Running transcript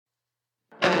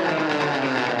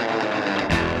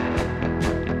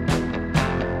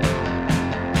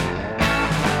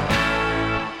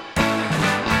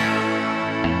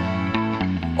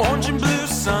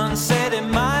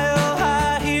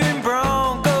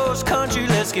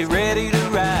let's get ready to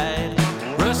ride.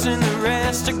 Russ and the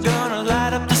rest are gonna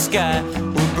light up the sky.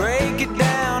 We'll break it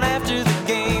down after the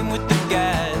game with the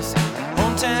guys.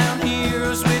 Hometown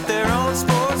heroes with their own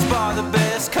sports bar. The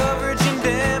best coverage in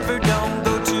Denver, don't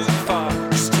go too far.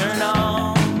 Just turn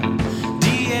on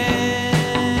DNVR.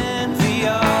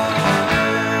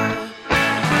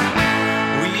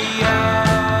 We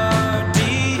are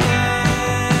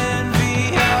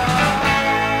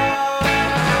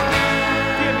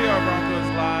DNVR Broncos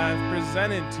Live,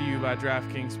 presented to you by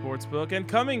DraftKings Sportsbook and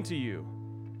coming to you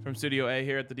from Studio A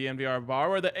here at the DNVR bar,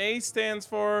 where the A stands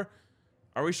for,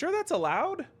 are we sure that's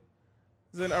allowed?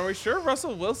 Are we sure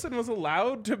Russell Wilson was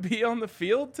allowed to be on the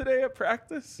field today at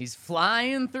practice? He's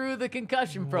flying through the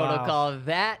concussion protocol.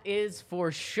 That is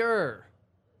for sure.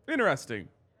 Interesting.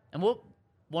 And we'll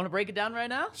want to break it down right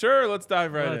now? Sure, let's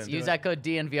dive right in. Use that code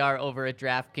DNVR over at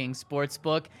DraftKings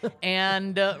Sportsbook.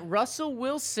 And Russell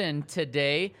Wilson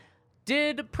today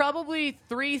did probably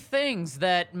 3 things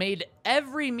that made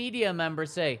every media member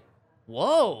say,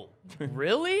 whoa,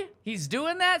 really? He's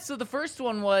doing that? So the first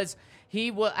one was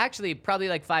actually probably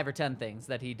like 5 or 10 things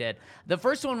that he did. The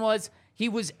first one was he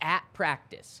was at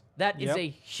practice. That is a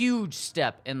huge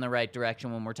step in the right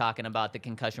direction when we're talking about the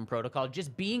concussion protocol.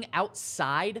 Just being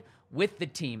outside with the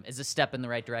team is a step in the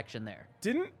right direction there.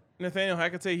 Didn't Nathaniel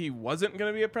Hackett say he wasn't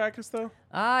going to be at practice, though?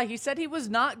 He said he was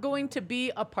not going to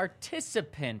be a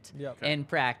participant in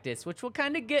practice, which we'll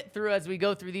kind of get through as we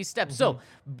go through these steps. So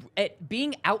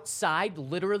being outside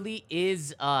literally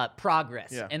is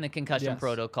progress in the concussion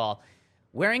protocol.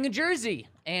 Wearing a jersey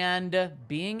and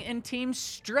being in team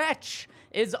stretch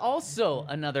is also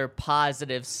another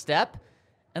positive step.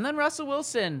 And then Russell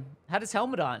Wilson had his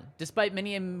helmet on, despite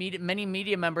many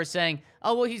media members saying,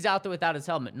 oh, well, he's out there without his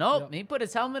helmet. Nope, he put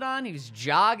his helmet on, he was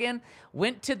jogging,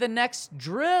 went to the next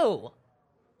drill,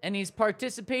 and he's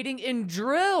participating in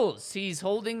drills. He's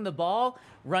holding the ball,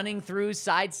 running through,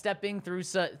 sidestepping through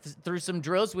some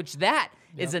drills, which that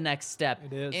is the next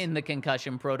step in the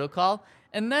concussion protocol.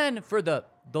 And then for the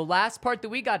last part that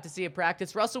we got to see at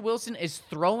practice, Russell Wilson is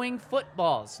throwing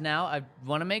footballs. Now, I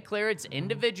want to make clear it's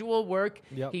individual work.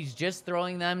 He's just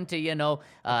throwing them to,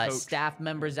 staff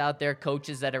members out there,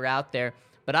 coaches that are out there.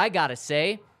 But I got to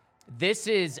say, this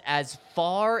is as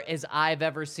far as I've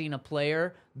ever seen a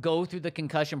player go through the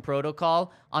concussion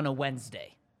protocol on a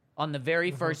Wednesday, on the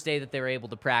very first day that they were able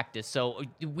to practice. So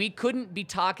we couldn't be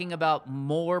talking about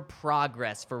more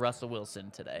progress for Russell Wilson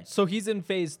today. So he's in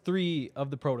phase 3 of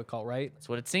the protocol, right? That's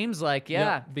what it seems like,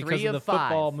 because 3 of the 5.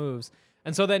 football moves.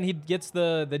 And so then he gets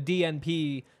the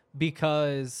DNP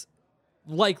because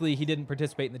likely he didn't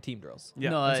participate in the team drills.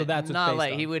 No, and so that's what's not based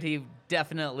like on. he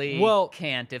definitely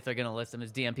can't if they're going to list him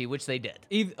as DNP, which they did.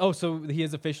 So he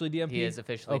is officially DNP? He is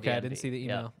officially Okay, DNP. I didn't see the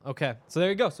email. Okay, so there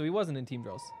you go. So he wasn't in team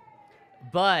drills.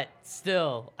 But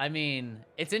still, I mean,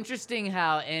 it's interesting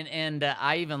how, and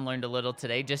I even learned a little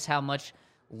today, just how much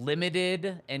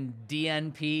limited and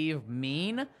DNP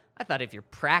mean. I thought if you're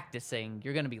practicing,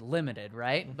 you're going to be limited,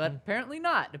 right? But apparently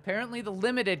not. Apparently the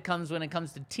limited comes when it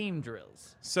comes to team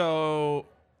drills. So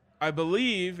I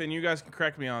believe, and you guys can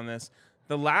correct me on this,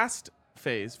 the last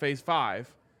phase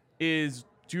 5, is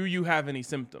do you have any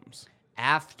symptoms?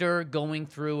 After going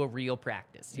through a real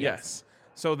practice. Yes.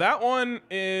 So that one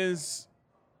is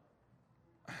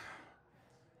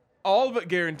all but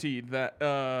guaranteed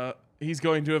that he's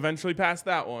going to eventually pass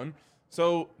that one.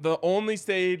 So the only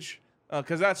stage,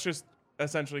 because that's just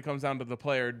essentially comes down to the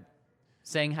player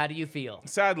saying, how do you feel?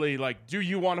 Sadly, like, do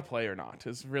you want to play or not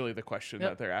is really the question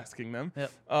that they're asking them.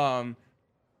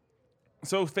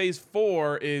 So phase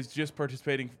 4 is just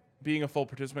being a full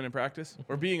participant in practice,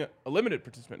 or being a limited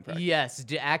participant in practice. Yes,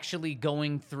 actually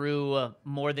going through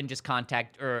more than just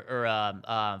contact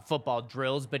or football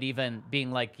drills, but even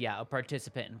being like, a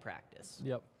participant in practice.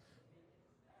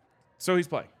 So he's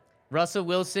playing. Russell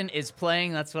Wilson is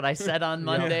playing. That's what I said on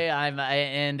Monday.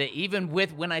 And even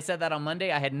when I said that on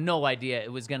Monday, I had no idea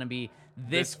it was going to be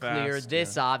this clear, fast,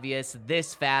 this obvious,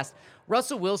 this fast.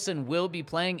 Russell Wilson will be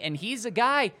playing, and he's a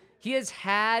guy, he has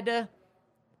had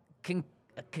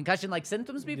concussion-like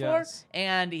symptoms before,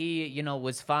 and he,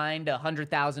 was fined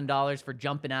 $100,000 for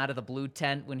jumping out of the blue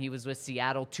tent when he was with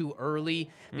Seattle too early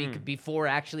before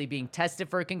actually being tested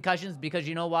for concussions, because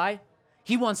you know why?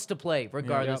 He wants to play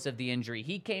regardless of the injury.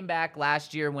 He came back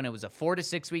last year when it was a 4 to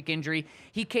 6 week injury.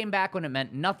 He came back when it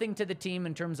meant nothing to the team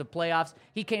in terms of playoffs.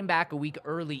 He came back a week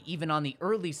early, even on the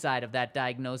early side of that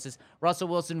diagnosis. Russell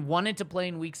Wilson wanted to play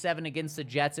in week 7 against the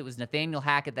Jets. It was Nathaniel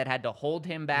Hackett that had to hold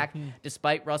him back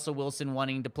despite Russell Wilson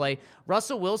wanting to play.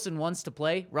 Russell Wilson wants to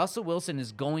play. Russell Wilson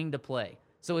is going to play.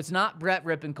 So it's not Brett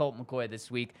Ripp and Colt McCoy this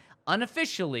week.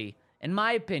 Unofficially, In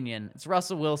my opinion, it's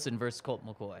Russell Wilson versus Colt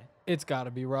McCoy. It's got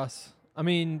to be Russ. I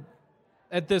mean,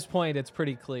 at this point, it's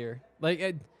pretty clear.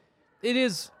 Like,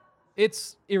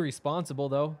 it's irresponsible,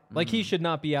 though. Like, he should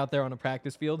not be out there on a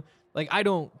practice field. Like, I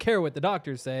don't care what the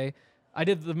doctors say. I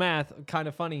did the math, kind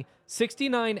of funny.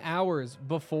 69 hours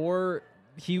before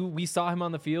we saw him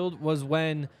on the field was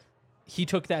when he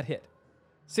took that hit.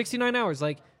 69 hours.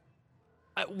 Like,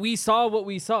 we saw what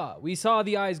we saw. We saw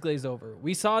the eyes glaze over.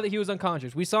 We saw that he was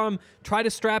unconscious. We saw him try to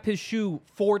strap his shoe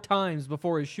 4 times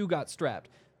before his shoe got strapped.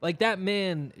 Like, that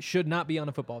man should not be on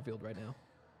a football field right now.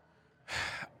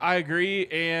 I agree,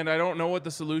 and I don't know what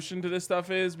the solution to this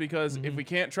stuff is, because if we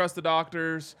can't trust the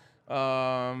doctors,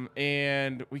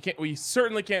 and we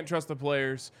certainly can't trust the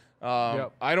players.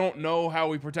 I don't know how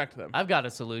we protect them. I've got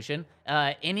a solution.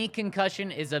 Any concussion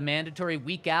is a mandatory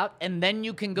week out, and then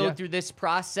you can go through this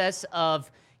process of,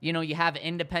 you have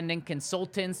independent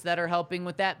consultants that are helping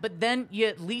with that, but then you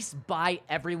at least buy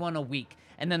everyone a week.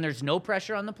 And then there's no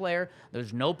pressure on the player.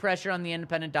 There's no pressure on the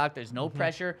independent doc. There's no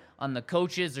pressure on the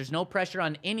coaches. There's no pressure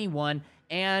on anyone.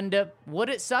 And would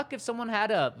it suck if someone had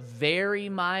a very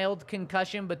mild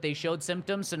concussion, but they showed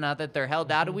symptoms, so now that they're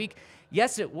held out a week?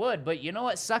 Yes, it would. But you know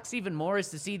what sucks even more is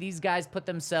to see these guys put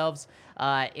themselves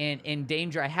in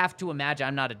danger. I have to imagine,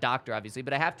 I'm not a doctor, obviously,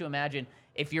 but I have to imagine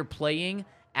if you're playing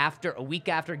after a week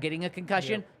after getting a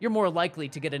concussion, you're more likely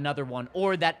to get another one,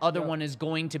 or that other one is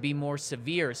going to be more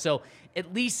severe. So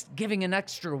at least giving an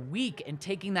extra week and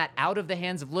taking that out of the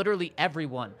hands of literally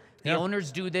everyone. The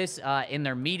owners do this in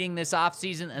their meeting this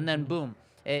offseason, and then boom,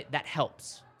 that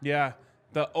helps. Yeah.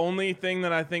 The only thing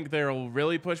that I think they'll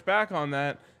really push back on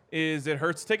that is it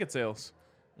hurts ticket sales.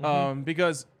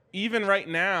 Because even right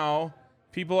now,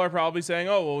 people are probably saying,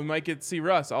 oh, well, we might get to see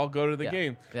Russ. I'll go to the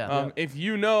game. If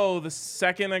you know the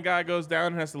second a guy goes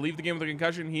down and has to leave the game with a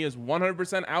concussion, he is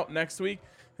 100% out next week,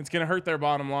 it's going to hurt their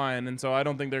bottom line. And so I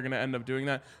don't think they're going to end up doing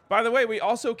that. By the way, we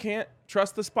also can't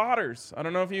trust the spotters. I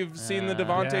don't know if you've seen the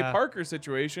Devontae Parker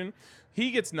situation.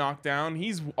 He gets knocked down.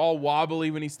 He's all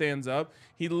wobbly when he stands up.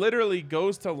 He literally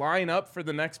goes to line up for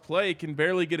the next play, can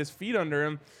barely get his feet under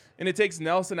him. And it takes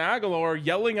Nelson Aguilar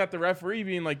yelling at the referee,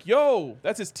 being like, yo,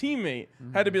 that's his teammate.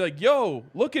 Had to be like, yo,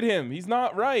 look at him. He's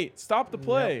not right. Stop the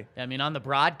play. I mean, on the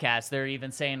broadcast, they're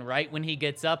even saying right when he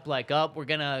gets up, like, oh, we're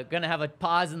gonna have a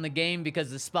pause in the game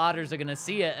because the spotters are going to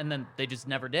see it. And then they just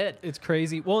never did. It's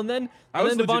crazy. Well, and then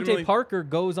Devontae Parker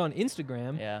goes on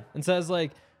Instagram and says,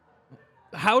 like,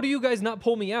 how do you guys not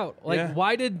pull me out? Like,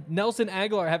 why did Nelson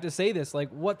Aguilar have to say this? Like,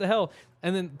 what the hell?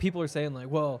 And then people are saying,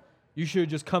 like, well, you should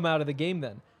just come out of the game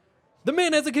then. The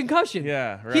man has a concussion.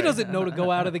 Yeah, right. He doesn't know to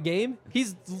go out of the game.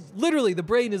 He's literally, the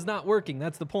brain is not working.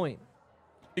 That's the point.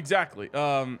 Exactly.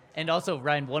 And also,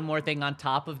 Ryan, one more thing on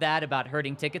top of that about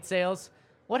hurting ticket sales.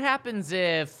 What happens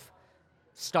if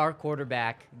star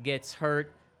quarterback gets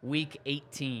hurt week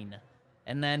 18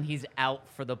 and then he's out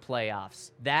for the playoffs?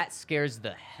 That scares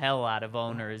the hell out of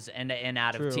owners and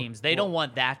out of teams. They don't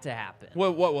want that to happen.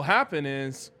 What will happen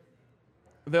is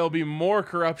there'll be more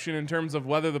corruption in terms of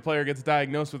whether the player gets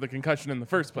diagnosed with a concussion in the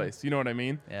first place. You know what I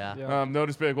mean? Yeah. They'll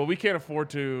just be like, well, we can't afford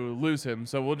to lose him,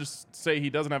 so we'll just say he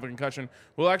doesn't have a concussion.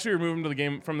 We'll actually remove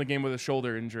him from the game with a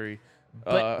shoulder injury.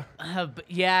 But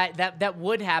yeah, that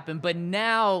would happen. But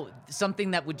now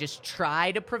something that would just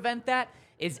try to prevent that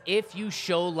is if you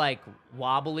show like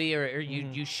wobbly or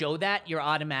you show that, you're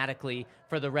automatically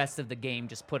for the rest of the game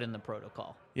just put in the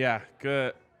protocol. Yeah,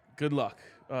 good luck.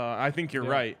 I think you're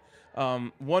right.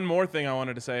 One more thing I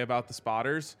wanted to say about the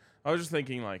spotters. I was just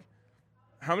thinking, like,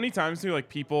 how many times do like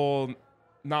people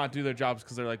not do their jobs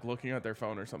because they're like looking at their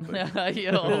phone or something? What are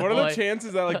the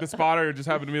chances that like the spotter just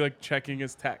happened to be like checking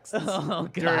his texts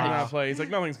during that play? He's like,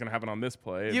 nothing's gonna happen on this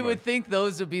play. You would think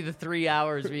those would be the 3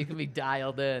 hours where you can be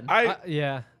dialed in. I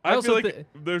feel like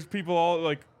there's people all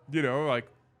like, like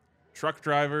truck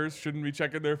drivers shouldn't be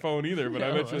checking their phone either, but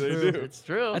I bet you they do. It's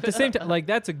true. At the same time, like,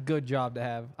 that's a good job to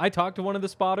have. I talked to one of the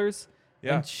spotters,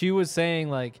 and she was saying,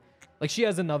 like she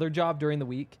has another job during the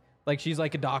week. Like, she's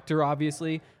like a doctor,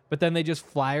 obviously, but then they just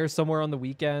fly her somewhere on the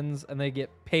weekends, and they get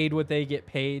paid what they get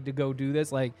paid to go do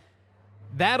this. Like,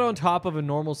 that on top of a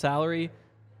normal salary,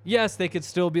 yes, they could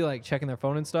still be, like, checking their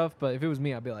phone and stuff, but if it was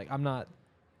me, I'd be like, I'm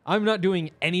not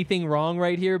doing anything wrong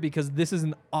right here because this is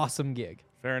an awesome gig.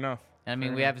 Fair enough. I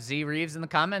mean, we have Z Reeves in the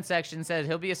comment section said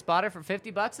he'll be a spotter for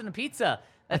 $50 and a pizza.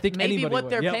 That's I think maybe what would.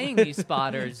 they're paying these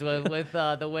spotters with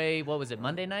the way, what was it,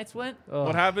 Monday nights went?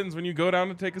 What happens when you go down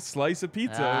to take a slice of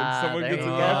pizza and someone gets it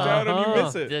knocked out and you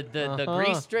miss it? The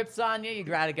grease strips on you. You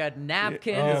gotta get a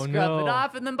napkin, scrub it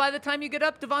off, and then by the time you get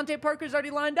up, Devontae Parker's already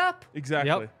lined up. Exactly.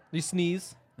 Yep. You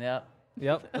sneeze.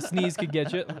 Yep. A sneeze could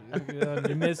get you.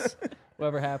 You miss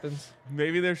whatever happens.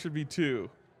 Maybe there should be 2,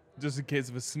 just in case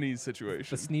of a sneeze situation.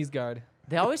 The sneeze guard.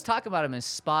 They always talk about him as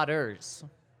spotters.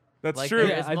 That's like true.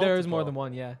 there Yeah, is there is more multiple. than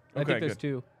one. Yeah, I Okay, think there's good.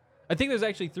 2. I think there's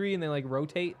actually 3, and they like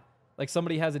rotate. Like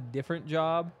somebody has a different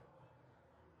job.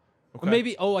 Or Okay.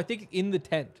 maybe. Oh, I think in the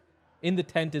tent. In the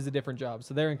tent is a different job,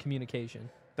 so they're in communication.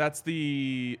 That's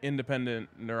the independent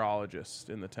neurologist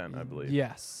in the tent, I believe.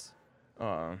 Yes.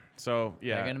 So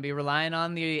yeah. They're going to be relying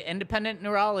on the independent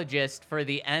neurologist for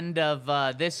the end of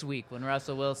this week when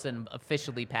Russell Wilson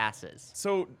officially passes.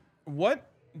 So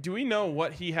what do we know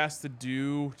what he has to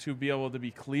do to be able to be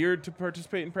cleared to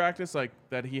participate in practice, like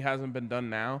that he hasn't been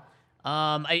done now?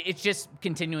 It's just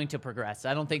continuing to progress.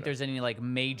 I don't think there's any like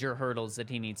major hurdles that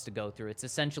he needs to go through. It's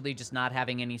essentially just not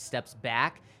having any steps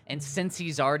back. And since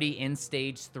he's already in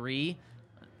stage 3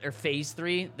 or phase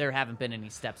 3, there haven't been any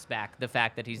steps back. The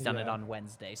fact that he's done it Yeah. on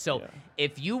Wednesday. So Yeah.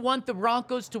 if you want the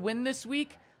Broncos to win this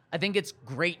week, I think it's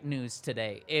great news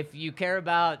today. If you care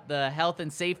about the health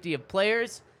and safety of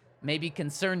players, maybe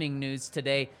concerning news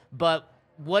today. But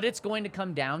what it's going to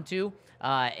come down to,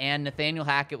 and Nathaniel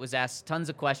Hackett was asked tons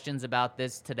of questions about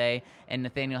this today, and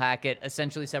Nathaniel Hackett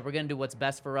essentially said, we're going to do what's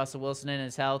best for Russell Wilson and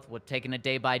his health. We're taking it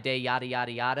day by day, yada,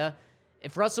 yada, yada.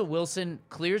 If Russell Wilson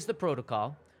clears the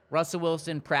protocol, Russell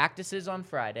Wilson practices on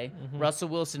Friday, Russell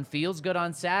Wilson feels good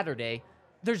on Saturday,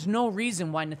 there's no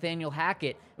reason why Nathaniel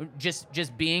Hackett,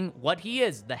 just being what he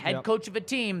is, the head Yep. coach of a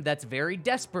team that's very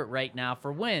desperate right now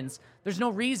for wins, there's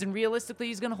no reason realistically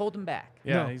he's going to hold him back.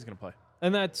 Yeah, No. he's gonna play.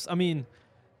 And that's, I mean,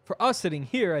 for us sitting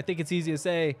here, I think it's easy to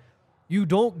say, you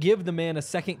don't give the man a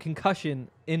second concussion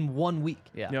in 1 week.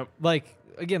 Yeah. Yep. Like,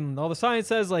 again, all the science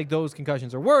says, like, those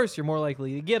concussions are worse. You're more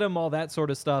likely to get them, all that sort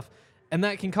of stuff. And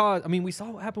that can cause, I mean, we saw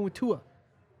what happened with Tua.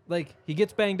 Like, he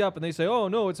gets banged up, and they say, oh,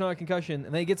 no, it's not a concussion.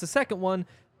 And then he gets a second one.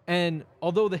 And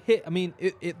although the hit, I mean,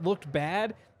 it looked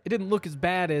bad, it didn't look as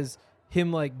bad as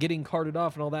him, like, getting carted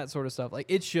off and all that sort of stuff. Like,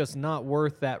 it's just not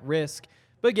worth that risk.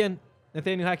 But again,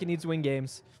 Nathaniel Hackett needs to win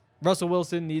games. Russell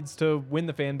Wilson needs to win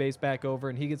the fan base back over,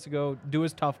 and he gets to go do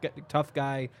his tough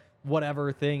guy,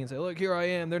 whatever thing, and say, look, here I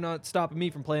am. They're not stopping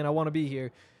me from playing. I want to be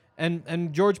here.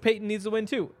 And George Payton needs to win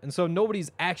too. And so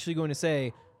nobody's actually going to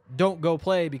say, don't go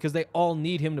play, because they all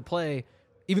need him to play,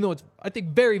 even though it's, I think,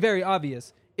 very, very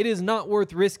obvious. It is not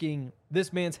worth risking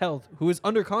this man's health, who is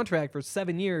under contract for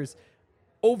 7 years,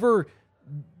 over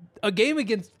a game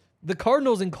against the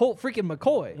Cardinals and Colt freaking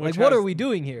McCoy. Which Like, what has- are we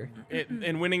doing here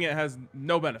And winning it has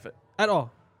no benefit. at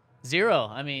all? Zero.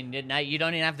 I mean, you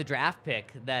don't even have the draft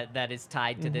pick that is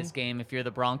tied to this game if you're the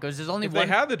Broncos. There's only If one.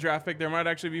 they had the draft pick, there might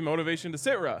actually be motivation to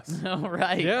sit Russ. Oh,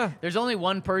 right. Yeah. There's only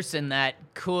one person that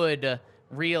could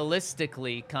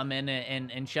realistically come in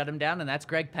and shut him down, and that's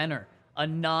Greg Penner, a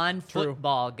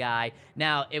non-football guy.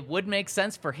 Now, it would make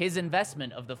sense for his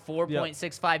investment of the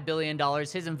 $4.65 billion,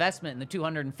 his investment in the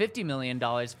 $250 million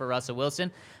for Russell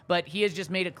Wilson, but he has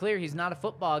just made it clear he's not a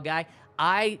football guy.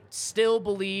 I still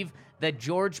believe that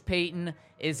George Payton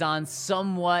is on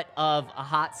somewhat of a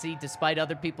hot seat, despite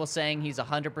other people saying he's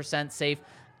 100% safe.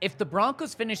 If the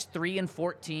Broncos finish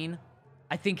 3-14,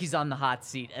 I think he's on the hot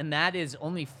seat, and that is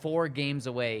only 4 games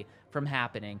away from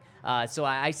happening. So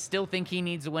I still think he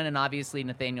needs a win, and obviously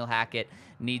Nathaniel Hackett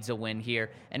needs a win here.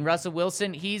 And Russell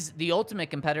Wilson, he's the ultimate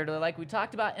competitor like we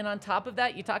talked about. And on top of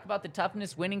that, you talk about the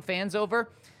toughness, winning fans over.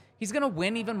 He's going to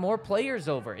win even more players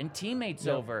over and teammates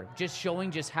over, just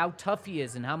showing just how tough he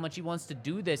is and how much he wants to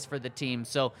do this for the team.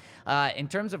 So in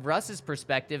terms of Russ's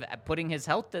perspective, putting his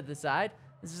health to the side,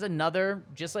 this is another,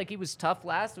 just like he was tough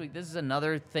last week, this is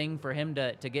another thing for him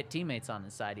to get teammates on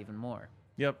his side even more.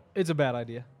 Yep. It's a bad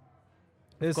idea.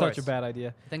 It's course. such a bad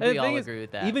idea. I think And we the all thing is, agree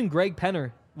with that. Even Greg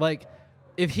Penner, like,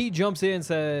 if he jumps in and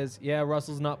says, yeah,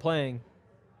 Russell's not playing,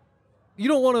 you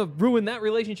don't want to ruin that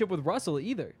relationship with Russell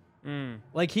either.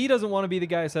 Like, he doesn't want to be the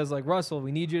guy who says, like, Russell,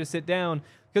 we need you to sit down,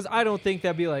 because I don't think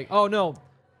that'd be like, oh, no,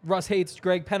 Russ hates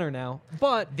Greg Penner now.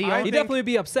 But The he'd only- definitely would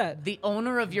be upset. The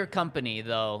owner of your company,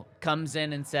 though, comes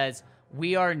in and says,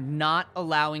 we are not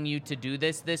allowing you to do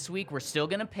this week. We're still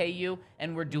going to pay you,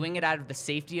 and we're doing it out of the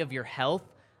safety of your health.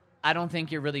 I don't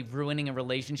think you're really ruining a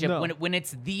relationship No. when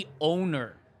it's the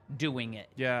owner doing it.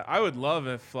 Yeah, I would love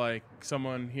if like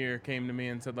someone here came to me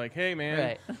and said like, "Hey man,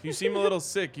 Right. you seem a little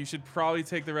sick. You should probably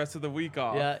take the rest of the week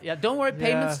off." Yeah. Don't worry,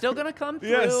 payment's Yeah. still gonna come through.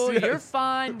 Yes, You're yes.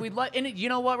 fine. You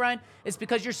know what, Ryan? It's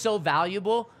because you're so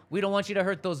valuable. We don't want you to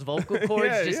hurt those vocal cords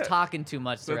Yeah, just yeah. talking too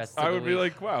much the rest of the I week. would be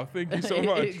like, "Wow, thank you so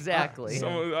much." Exactly.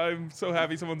 I'm so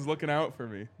happy someone's looking out for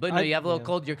me. But no, you have a little yeah.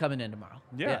 cold. You're coming in tomorrow.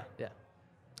 Yeah. Yeah.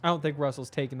 I don't think Russell's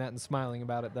taking that and smiling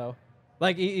about it, though.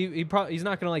 Like, he's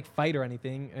not going to, like, fight or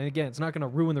anything. And, again, it's not going to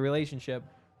ruin the relationship.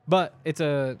 But it's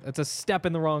a step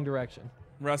in the wrong direction.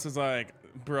 Russ is like,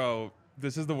 "Bro,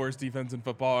 this is the worst defense in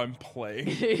football I'm playing.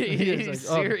 It's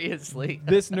like, oh, Seriously.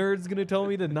 This nerd's gonna tell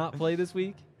me to not play this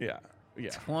week. Yeah.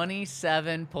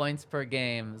 27 points per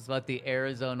game is what the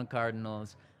Arizona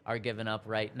Cardinals are giving up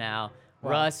right now.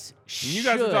 Russ, And you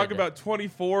guys were talking about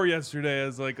 24 yesterday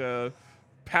as like a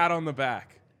pat on the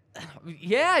back.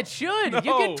 Yeah, it should. If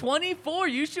you No. get 24,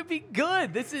 you should be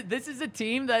good. This is a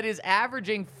team that is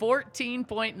averaging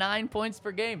 14.9 points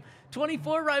per game.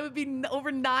 24 right would be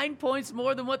over 9 points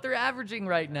more than what they're averaging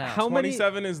right now. How many?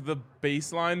 27 is the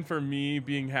baseline for me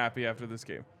being happy after this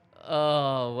game.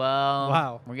 Oh, well.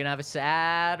 Wow. We're going to have a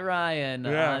sad Ryan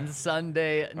Yeah. on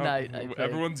Sunday night. I think.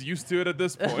 Everyone's used to it at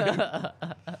this point.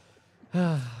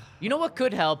 You know what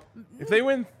could help? If they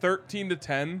win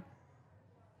 13-10,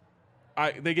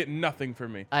 they get nothing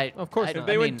from me. Of course If not.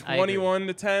 they win I agree.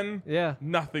 21-10, Yeah.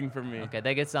 nothing from me. Okay,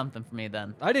 they get something from me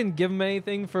then. I didn't give him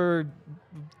anything for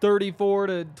 34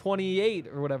 to 28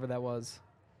 or whatever that was.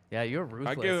 Yeah, you're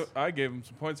ruthless. I gave him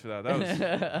some points for that.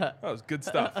 That was good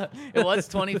stuff. It was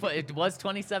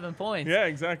 27 points. Yeah,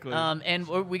 exactly. And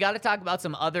we got to talk about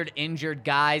some other injured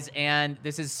guys, and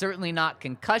this is certainly not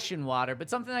concussion water, but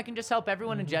something that can just help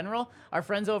everyone in general. Our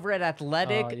friends over at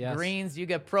Athletic Yes. Greens, you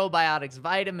get probiotics,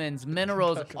 vitamins,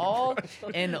 minerals, all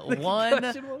in one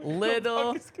concussion water.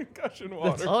 little. It's concussion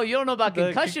water. Oh, you don't know about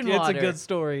concussion water? It's a good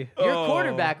story. Your Oh.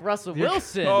 quarterback, Russell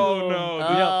Wilson. Oh, no.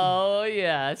 Oh,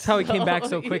 yes. That's how he came back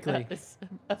so quickly. Yes.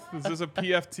 Is this a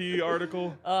PFT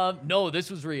article? No, this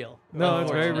was real. No,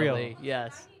 it's very real. Unfortunately,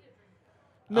 Yes.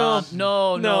 No.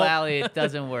 No, Allie, it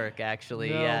doesn't work, actually.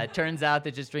 No. Yeah, it turns out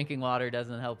that just drinking water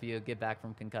doesn't help you get back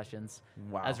from concussions,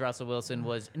 Wow. as Russell Wilson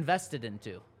was invested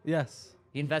into. Yes.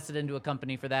 He invested into a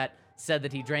company for that, said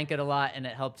that he drank it a lot, and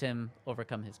it helped him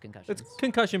overcome his concussions. It's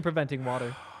concussion preventing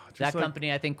water. That like-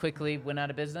 company, I think, quickly went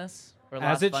out of business or As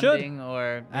lost it should. funding.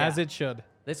 Or, As yeah. it should.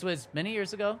 This was many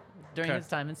years ago during Okay. his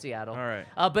time in Seattle. All right.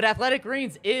 But Athletic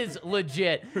Greens is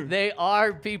legit. They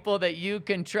are people that you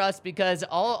can trust because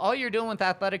all you're doing with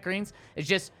Athletic Greens is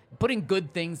just putting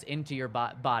good things into your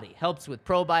body. Helps with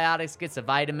probiotics, gets the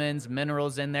vitamins,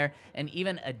 minerals in there, and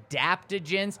even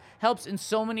adaptogens. Helps in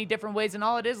so many different ways. And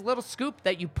all it is, a little scoop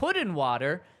that you put in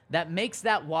water that makes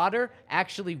that water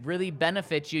actually really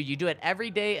benefit you. You do it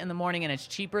every day in the morning, and it's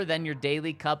cheaper than your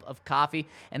daily cup of coffee.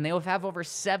 And they will have over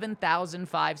 7,000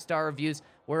 five-star reviews.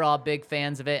 We're all big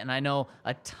fans of it, and I know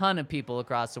a ton of people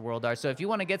across the world are. So if you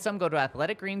want to get some, go to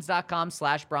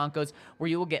athleticgreens.com/Broncos, where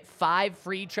you will get 5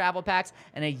 free travel packs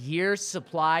and a year's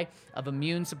supply of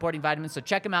immune-supporting vitamins. So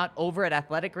check them out over at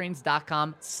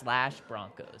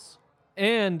athleticgreens.com/Broncos.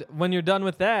 And when you're done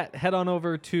with that, head on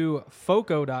over to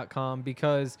foco.com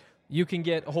because you can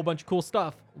get a whole bunch of cool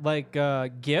stuff like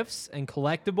gifts and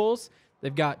collectibles.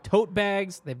 They've got tote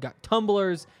bags, they've got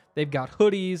tumblers, they've got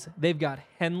hoodies, they've got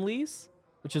Henleys,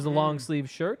 which is a long sleeve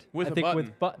shirt. With I a think button.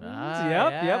 with buttons. Ah,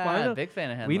 Yep. I yeah, know. big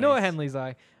fan of We know a Henleys. Henley's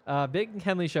eye. Big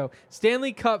Henley show.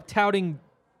 Stanley Cup touting.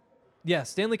 Yeah,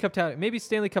 Stanley Cup touting. Maybe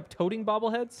Stanley Cup toting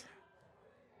bobbleheads?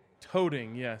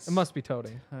 Toting, yes. It must be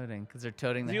toting. Toting, because they're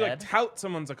toting the You head. like tout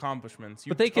someone's accomplishments. You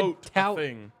But they could tote tout- a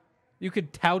thing. You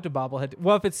could tout a bobblehead.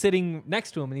 Well, if it's sitting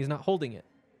next to him and he's not holding it.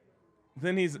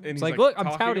 Then he's like, look, I'm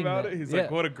talking touting about that. it. He's Yeah.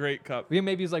 like, what a great cup. Yeah,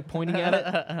 maybe he's like pointing at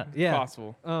it. Yeah.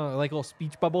 Possible. Like a little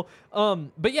speech bubble.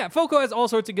 But yeah, Foco has all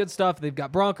sorts of good stuff. They've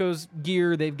got Broncos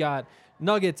gear. They've got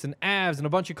Nuggets and Avs and a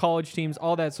bunch of college teams,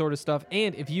 all that sort of stuff.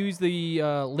 And if you use the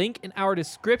link in our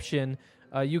description,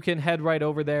 you can head right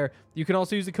over there. You can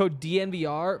also use the code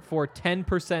DNVR for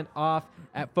 10% off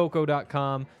at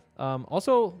foco.com.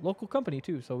 Also, local company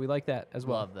too, so we like that as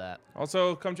well. Love that.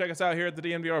 Also, come check us out here at the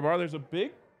DNVR bar. There's a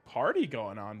big party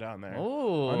going on down there.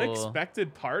 Ooh.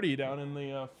 Unexpected party down in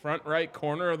the front right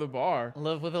corner of the bar.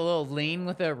 Love with a little lean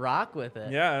with it, rock with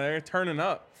it. Yeah, they're turning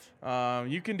up.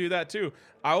 You can do that too.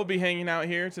 I will be hanging out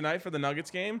here tonight for the Nuggets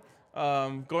game.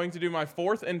 Going to do my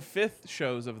 4th and 5th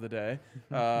shows of the day.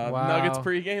 Wow. Nuggets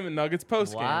pregame and Nuggets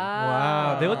postgame.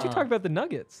 Wow. They let you talk about the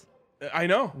Nuggets. I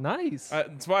know. Nice.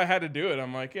 That's why I had to do it.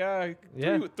 I'm like, yeah.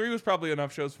 Three was probably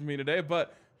enough shows for me today,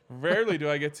 but rarely do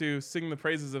I get to sing the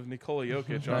praises of Nikola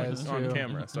Jokic That is on true.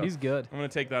 camera. So He's good. I'm going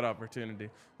to take that opportunity.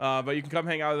 But you can come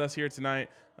hang out with us here tonight.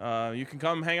 You can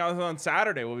come hang out with us on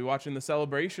Saturday. We'll be watching the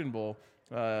Celebration Bowl,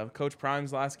 Coach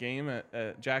Prime's last game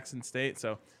at Jackson State.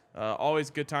 So always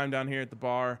good time down here at the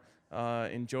bar.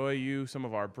 Enjoy some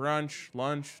of our brunch,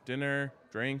 lunch, dinner,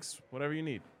 drinks, whatever you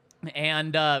need.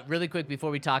 And really quick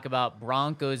before we talk about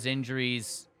Broncos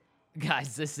injuries,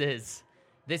 guys, this is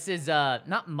This is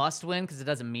not must win because it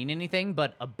doesn't mean anything,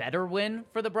 but a better win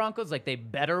for the Broncos. Like, they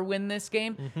better win this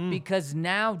game because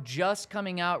now, just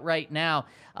coming out right now,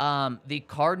 the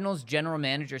Cardinals general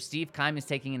manager, Steve Keim, is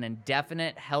taking an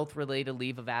indefinite health-related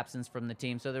leave of absence from the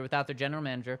team. So they're without their general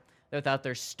manager. They're without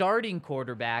their starting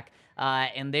quarterback,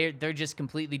 and they're just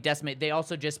completely decimated. They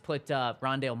also just put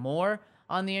Rondale Moore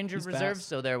on the injured reserve,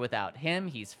 so they're without him.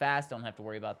 He's fast. Don't have to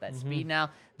worry about that speed now.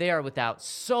 They are without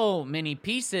so many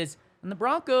pieces. And the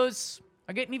Broncos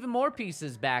are getting even more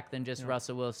pieces back than just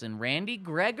Russell Wilson. Randy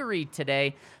Gregory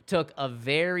today took a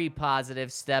very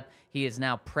positive step. He is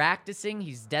now practicing.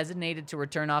 He's designated to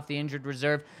return off the injured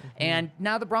reserve. And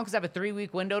now the Broncos have a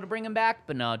 3-week window to bring him back.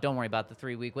 But no, don't worry about the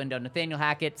 3-week window. Nathaniel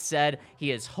Hackett said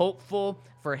he is hopeful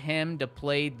for him to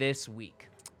play this week.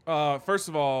 First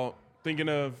of all, thinking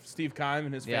of Steve Keim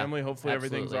and his family, hopefully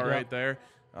everything's all right there.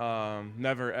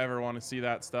 Never, ever want to see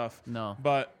that stuff. No.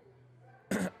 But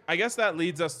I guess that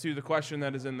leads us to the question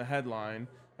that is in the headline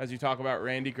as you talk about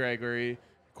Randy Gregory,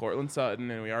 Courtland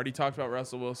Sutton, and we already talked about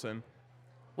Russell Wilson.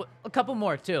 Well, a couple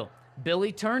more, too.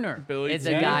 Billy Turner is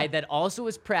a guy that also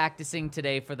is practicing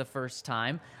today for the first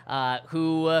time,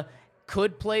 who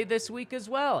could play this week as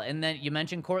well. And then you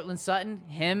mentioned Courtland Sutton.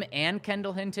 Him and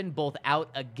Kendall Hinton both out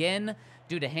again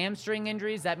due to hamstring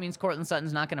injuries. That means Courtland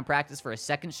Sutton's not going to practice for a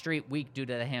second straight week due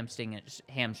to the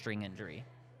hamstring injury.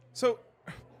 So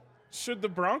should the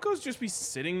Broncos just be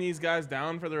sitting these guys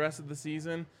down for the rest of the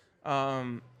season?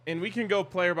 And we can go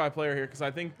player by player here because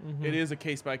I think it is a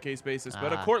case-by-case basis.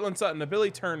 But a Courtland Sutton, a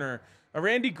Billy Turner, a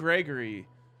Randy Gregory,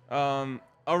 a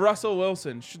Russell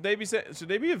Wilson, should they be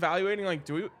evaluating, like,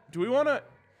 do we want to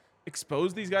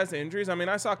expose these guys to injuries? I mean,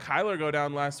 I saw Kyler go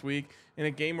down last week in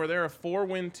a game where they're a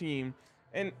 4-win team,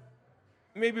 and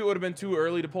maybe it would have been too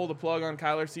early to pull the plug on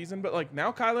Kyler's season, but, like,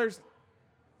 now Kyler's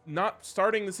not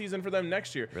starting the season for them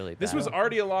next year. Really bad. This was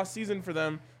already a lost season for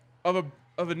them of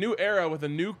a new era with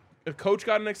a coach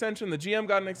got an extension, the GM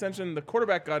got an extension, the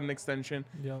quarterback got an extension.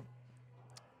 Yep.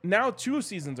 Now 2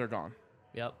 seasons are gone.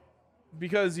 Yep.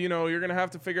 Because, you're going to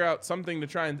have to figure out something to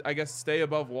try and, I guess, stay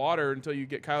above water until you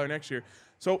get Kyler next year.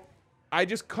 So I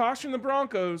just caution the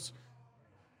Broncos,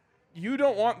 you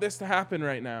don't want this to happen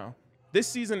right now. This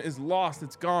season is lost.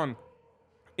 It's gone.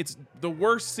 It's the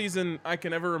worst season I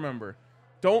can ever remember.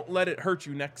 Don't let it hurt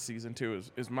you next season, too,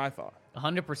 is my thought.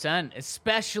 100%,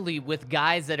 especially with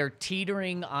guys that are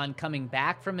teetering on coming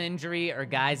back from injury or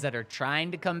guys that are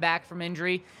trying to come back from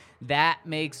injury. That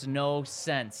makes no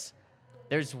sense.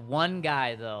 There's one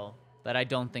guy, though, that I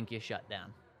don't think you shut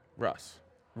down. Russ.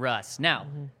 Now,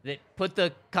 put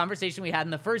the conversation we had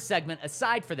in the first segment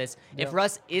aside for this. Yep. If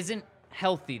Russ isn't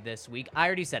healthy this week, I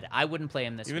already said it, I wouldn't play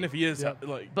him this week. Even if he is,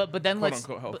 but then quote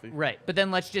unquote healthy. Right. But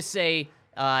then let's just say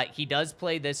he does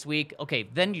play this week. Okay,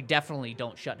 then you definitely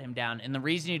don't shut him down. And the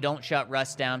reason you don't shut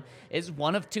Russ down is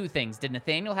one of two things. Did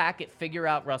Nathaniel Hackett figure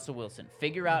out Russell Wilson,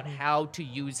 figure out how to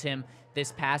use him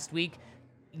this past week?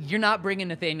 You're not bringing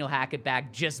Nathaniel Hackett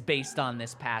back just based on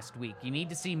this past week. You need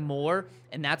to see more,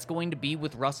 and that's going to be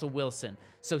with Russell Wilson.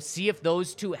 So see if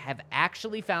those two have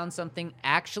actually found something,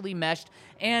 actually meshed,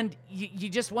 and you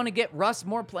just want to get Russ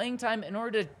more playing time in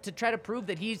order to try to prove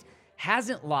that he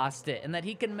hasn't lost it and that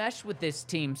he can mesh with this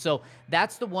team. So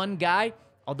that's the one guy,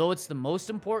 although it's the most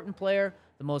important player,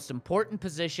 the most important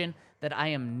position, that I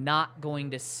am not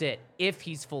going to sit if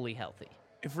he's fully healthy.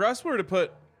 If Russ were to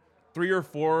put 3 or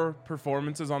 4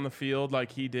 performances on the field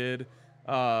like he did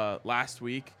last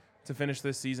week to finish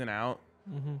this season out,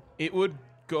 it would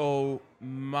go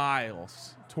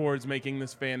miles towards making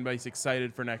this fan base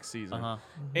excited for next season.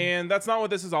 And that's not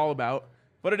what this is all about,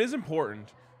 but it is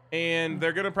important. And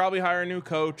they're going to probably hire a new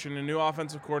coach and a new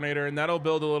offensive coordinator, and that'll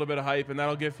build a little bit of hype, and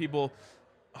that'll give people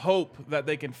hope that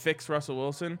they can fix Russell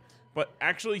Wilson. But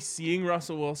actually seeing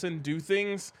Russell Wilson do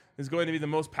things is going to be the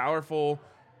most powerful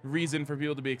reason for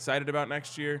people to be excited about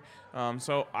next year.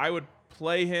 So I would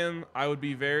play him. I would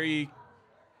be very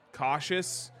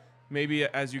cautious. Maybe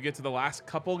as you get to the last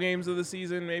couple games of the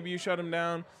season, maybe you shut him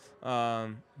down.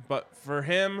 But for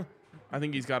him, I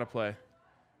think he's got to play.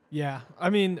 Yeah, I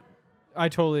mean, I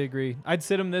totally agree. I'd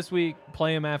sit him this week,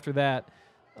 play him after that.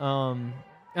 And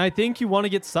I think you want to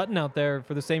get Sutton out there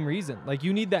for the same reason. Like,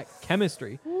 you need that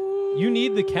chemistry. You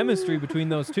need the chemistry between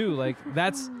those two. Like,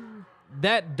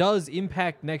 that does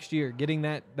impact next year, getting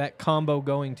that combo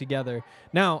going together.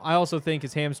 Now, I also think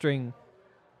his hamstring,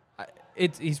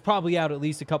 he's probably out at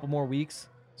least a couple more weeks.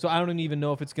 So I don't even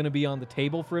know if it's going to be on the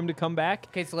table for him to come back.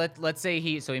 Okay, so let's say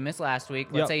he missed last week.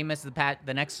 Let's say he missed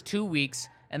the next 2 weeks,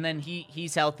 and then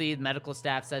he's healthy. The medical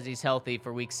staff says he's healthy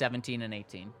for weeks 17 and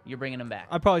 18. You're bringing him back.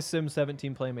 I'd probably sim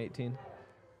 17, play him 18.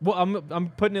 Well, I'm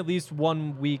putting at least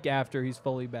 1 week after he's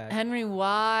fully back. Henry,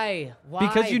 why? Why?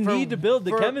 Because you need to build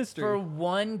the chemistry. For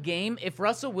one game, if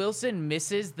Russell Wilson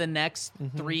misses the next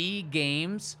 3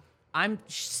 games, I'm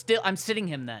sitting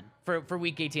him then for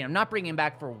week 18. I'm not bringing him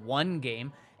back for 1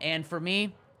 game. And for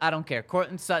me, I don't care.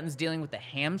 Courtland Sutton's dealing with a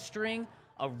hamstring,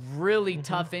 a really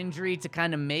tough injury to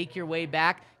kind of make your way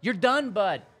back. You're done,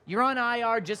 bud. You're on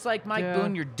IR just like Mike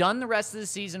Boone. You're done the rest of the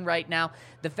season right now.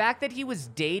 The fact that he was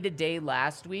day-to-day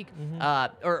last week,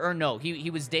 he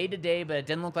was day-to-day, but it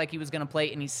didn't look like he was going to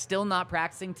play, and he's still not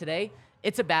practicing today,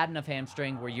 it's a bad enough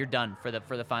hamstring where you're done for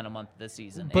the final month of the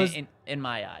season, in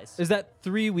my eyes. Is that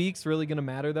 3 weeks really going to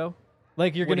matter, though?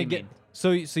 Like, you're going to get...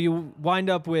 mean? So you wind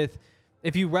up with...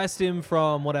 If you rest him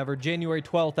from, January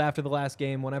 12th after the last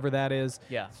game, whenever that is,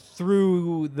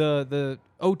 through the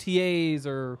OTAs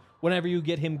or whenever you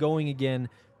get him going again,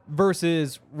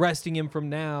 versus resting him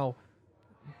from now,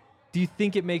 do you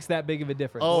think it makes that big of a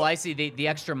difference? Oh, I see. The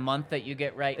extra month that you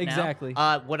get right now. Exactly.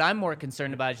 What I'm more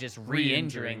concerned about is just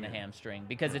re-injuring the hamstring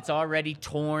because it's already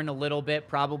torn a little bit.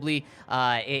 Probably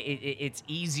it's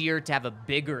easier to have a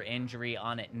bigger injury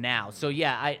on it now. So,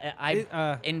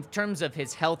 yeah, in terms of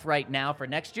his health right now for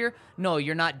next year, no,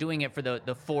 you're not doing it for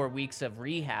the 4 weeks of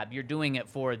rehab. You're doing it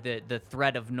for the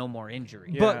threat of no more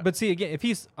injury. Yeah. But see, again,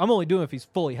 I'm only doing it if he's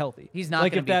fully healthy. He's not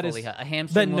going to be fully healthy. A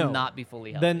hamstring will not be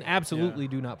fully healthy. Then absolutely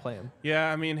do not play him.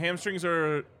 Yeah, I mean, hamstrings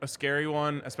are a scary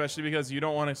one, especially because you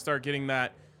don't want to start getting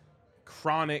that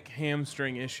chronic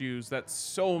hamstring issues that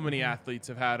so many athletes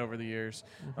have had over the years.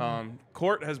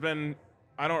 Court has been,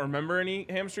 I don't remember any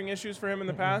hamstring issues for him in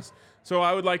the past, so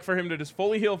I would like for him to just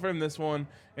fully heal from this one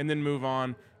and then move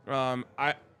on.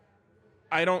 I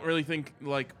don't really think,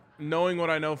 like, knowing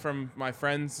what I know from my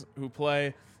friends who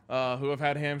play, who have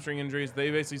had hamstring injuries,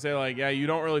 they basically say, like, yeah, you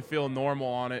don't really feel normal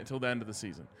on it till the end of the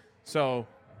season. So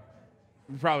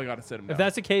we probably got to sit him down. If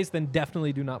that's the case, then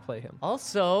definitely do not play him.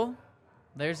 Also,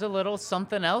 there's a little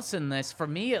something else in this, for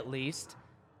me at least.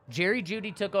 Jerry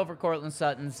Jeudy took over Courtland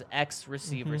Sutton's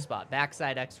X-receiver spot,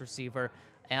 backside X-receiver.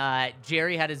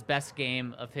 Jerry had his best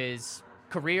game of his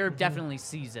career, definitely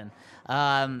season.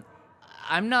 I'm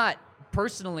not...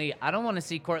 Personally, I don't want to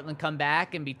see Courtland come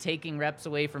back and be taking reps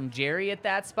away from Jerry at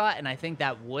that spot, and I think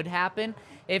that would happen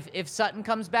if Sutton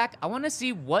comes back. I want to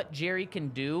see what Jerry can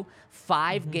do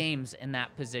 5 games in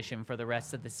that position for the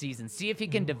rest of the season. See if he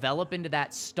can develop into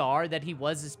that star that he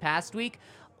was this past week,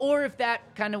 or if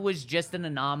that kind of was just an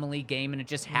anomaly game and it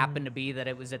just happened to be that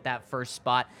it was at that first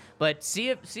spot. But see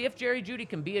if Jerry Jeudy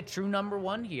can be a true number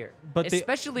 1 here. But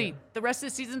especially the rest of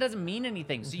the season doesn't mean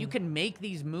anything. So you can make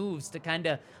these moves to kind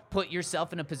of put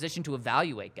yourself in a position to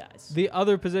evaluate guys. The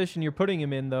other position you're putting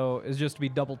him in, though, is just to be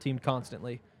double-teamed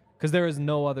constantly because there is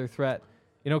no other threat.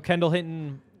 Kendall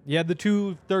Hinton, he had the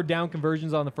 2 third-down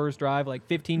conversions on the first drive, like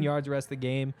 15 yards the rest of the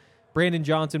game. Brandon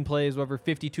Johnson plays,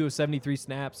 52 of 73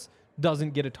 snaps.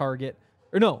 Doesn't get a target.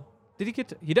 Or no, did he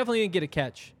get he definitely didn't get a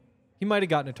catch. He might have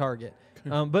gotten a target.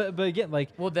 But again, like,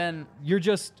 well, then you're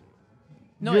just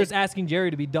asking Jerry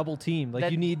to be double teamed.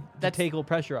 Like, you need to take a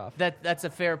pressure off. That's a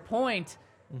fair point.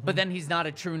 But then he's not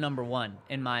a true number 1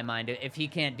 in my mind if he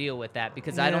can't deal with that,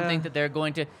 because I don't think that they're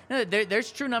going to. No, there's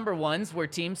true number 1s where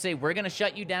teams say we're going to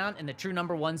shut you down, and the true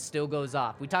number 1 still goes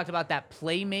off. We talked about that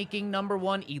playmaking number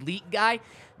 1 elite guy.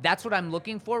 That's what I'm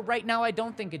looking for right now. I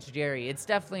don't think it's Jerry. It's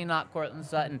definitely not Courtland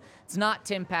Sutton. It's not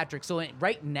Tim Patrick. So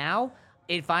right now,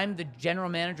 if I'm the general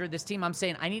manager of this team, I'm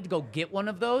saying I need to go get one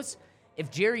of those. If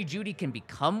Jerry Jeudy can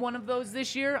become one of those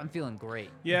this year, I'm feeling great.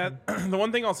 Yeah, the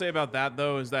one thing I'll say about that,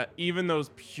 though, is that even those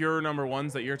pure number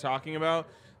 1s that you're talking about,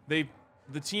 the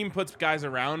team puts guys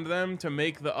around them to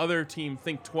make the other team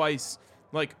think twice.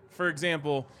 Like, for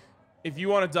example, if you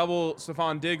want to double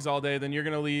Stephon Diggs all day, then you're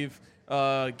going to leave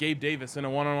Gabe Davis in a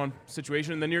one-on-one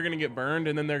situation, then you're going to get burned,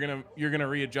 and then you're going to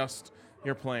readjust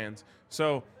your plans.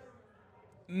 So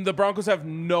the Broncos have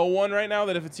no one right now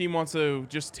that if a team wants to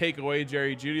just take away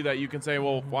Jerry Jeudy, that you can say,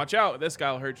 well, watch out, this guy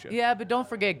will hurt you. Yeah, but don't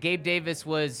forget, Gabe Davis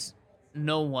was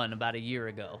no one about a year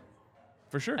ago.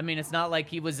 For sure. I mean, it's not like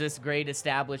he was this great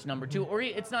established number 2, or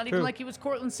it's not even like he was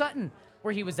Courtland Sutton,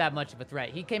 where he was that much of a threat.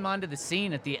 He came onto the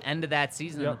scene at the end of that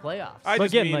season in the playoffs. I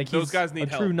just mean those guys need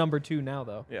help. True number 2 now,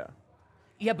 though. Yeah.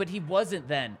 Yeah, but he wasn't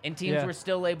then, and teams were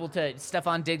still able to.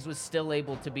 Stephon Diggs was still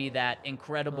able to be that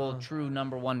incredible, true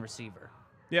number 1 receiver.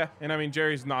 Yeah, and I mean,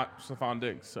 Jerry's not Stephon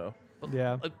Diggs, so.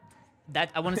 Yeah. That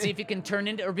I want to see if he can turn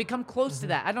into or become close to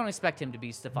that. I don't expect him to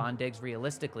be Stephon Diggs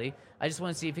realistically. I just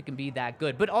want to see if he can be that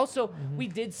good. But also, we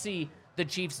did see the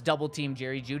Chiefs double team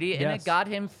Jerry Jeudy, and it got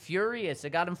him furious. It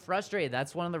got him frustrated.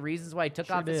 That's one of the reasons why he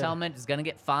took off his helmet. He's going to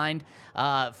get fined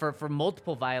for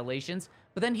multiple violations.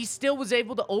 But then he still was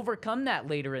able to overcome that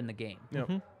later in the game.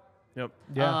 Yep. Yep.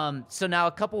 Yeah. So now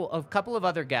a couple of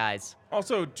other guys.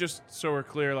 Also, just so we're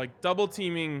clear, like double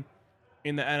teaming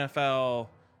in the NFL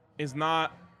is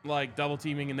not like double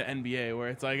teaming in the NBA, where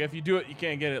it's like if you do it, you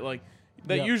can't get it. Like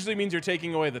that usually means you're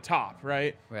taking away the top,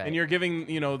 right? Right. And you're giving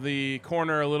the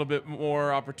corner a little bit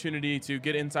more opportunity to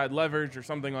get inside leverage or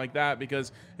something like that.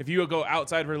 Because if you go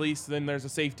outside release, then there's a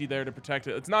safety there to protect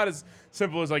it. It's not as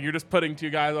simple as like you're just putting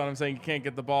two guys on him saying you can't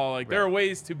get the ball. Like there are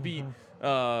ways to beat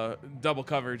double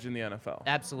coverage in the NFL.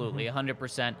 Absolutely,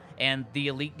 100%. And the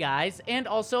elite guys, and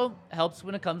also helps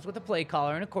when it comes with a play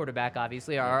caller and a quarterback,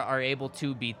 obviously, are able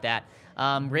to beat that.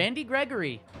 Randy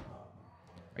Gregory,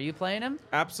 are you playing him?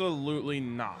 Absolutely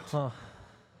not.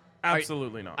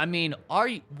 Absolutely not. I mean,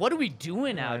 what are we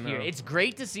doing out here? It's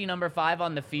great to see number 5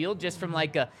 on the field just from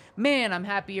like man, I'm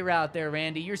happy you're out there,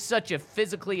 Randy. You're such a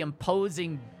physically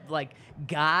imposing like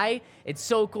guy. It's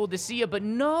so cool to see you, but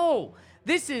no.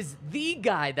 This is the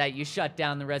guy that you shut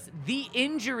down the rest. The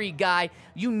injury guy.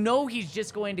 You know he's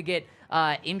just going to get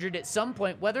injured at some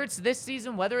point, whether it's this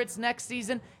season, whether it's next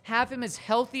season. Have him as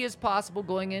healthy as possible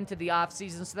going into the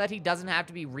offseason so that he doesn't have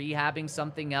to be rehabbing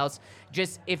something else.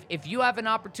 Just if you have an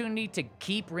opportunity to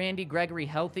keep Randy Gregory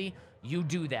healthy, you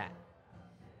do that.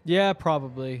 Yeah,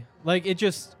 probably. Like it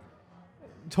just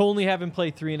to only have him play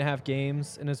 3.5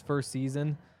 games in his first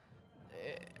season.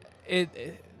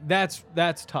 That's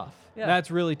tough. Yeah.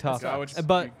 That's really tough.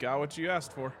 You got what you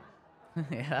asked for.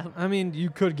 Yeah. I mean, you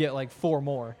could get like 4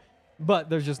 more, but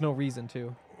there's just no reason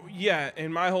to. Yeah,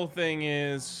 and my whole thing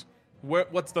is,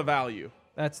 what's the value?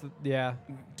 Yeah.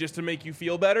 Just to make you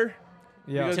feel better?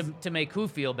 Yeah. To make who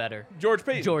feel better? George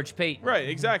Payton. George Payton. Right,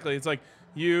 exactly. It's like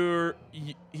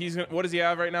he's gonna, what does he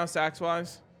have right now, sacks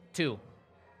wise? 2.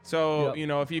 So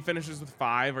if he finishes with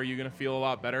 5, are you gonna feel a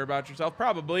lot better about yourself?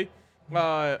 Probably.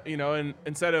 And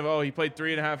instead of he played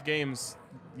 3.5 games,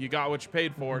 you got what you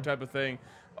paid for, type of thing.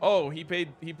 Oh, he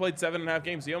played 7.5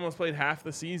 games. He almost played half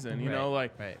the season.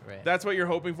 Right. That's what you're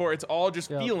hoping for. It's all just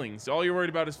feelings. All you're worried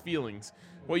about is feelings.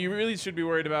 What you really should be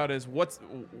worried about is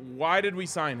why did we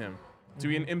sign him? To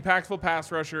be an impactful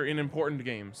pass rusher in important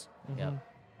games. Yep.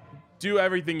 Do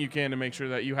everything you can to make sure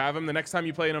that you have him the next time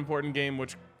you play an important game,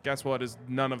 which guess what is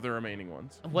none of the remaining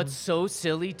ones. What's so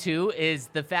silly too is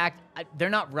the fact they're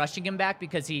not rushing him back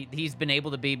because he's been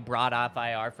able to be brought off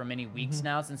IR for many weeks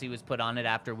now since he was put on it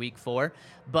after week 4,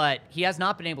 but he has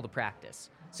not been able to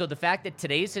practice. So the fact that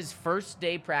today's his first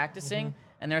day practicing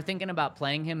and they're thinking about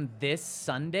playing him this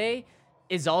Sunday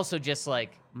is also just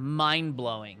like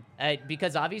mind-blowing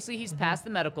because obviously he's past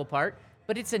the medical part.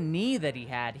 But it's a knee that he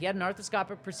had. He had an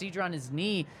arthroscopic procedure on his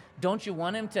knee. Don't you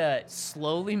want him to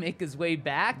slowly make his way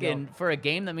back and for a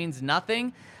game that means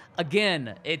nothing?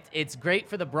 Again, it's great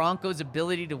for the Broncos'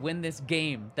 ability to win this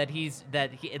game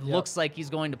it looks like he's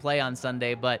going to play on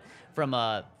Sunday. But from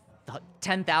a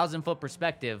 10,000-foot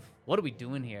perspective, what are we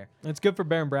doing here? It's good for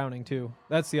Baron Browning too.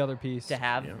 That's the other piece. To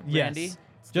have Yes. Randy?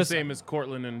 It's just the same as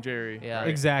Cortland and Jerry. Yeah. Right?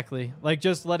 Exactly. Like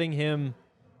just letting him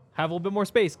have a little bit more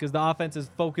space because the offense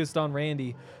is focused on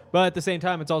Randy. But at the same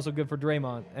time, it's also good for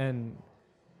Draymond. And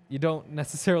you don't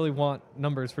necessarily want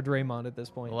numbers for Draymond at this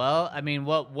point. Well, I mean,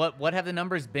 what have the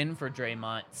numbers been for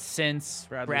Draymond since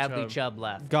Bradley Chubb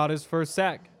left? Got his first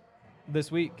sack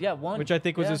this week. Yeah, one. Which I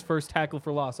think was Yeah. his first tackle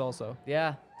for loss also.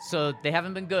 Yeah. So they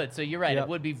haven't been good. So you're right. Yep. It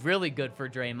would be really good for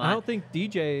Draymond. I don't think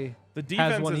DJ The has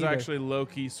defense one has either. actually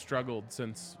low-key struggled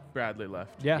since Bradley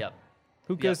left. Yeah. Yep.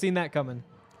 Who could Yep. have seen that coming?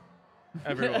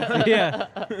 Everyone. Yeah.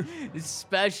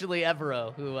 Especially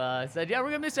Evero, who said, "Yeah,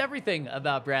 we're gonna miss everything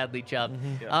about Bradley Chubb."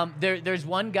 Yeah. There's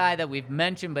one guy that we've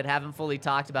mentioned but haven't fully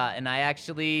talked about, and I'm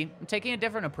taking a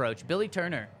different approach. Billy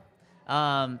Turner.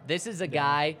 This is a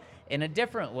guy in a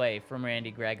different way from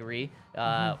Randy Gregory,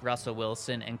 Russell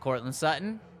Wilson, and Cortland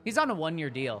Sutton. He's on a 1-year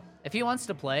deal. If he wants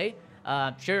to play,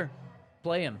 sure,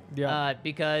 play him. Yeah.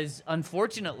 Because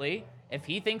unfortunately, if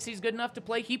he thinks he's good enough to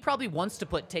play, he probably wants to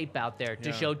put tape out there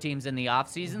to show teams in the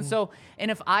offseason. So,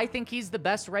 and if I think he's the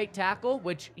best right tackle,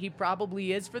 which he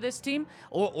probably is for this team,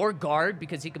 or guard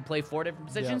because he can play 4 different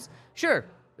positions, sure,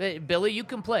 Billy, you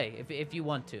can play if you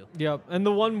want to. Yep. And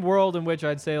the one world in which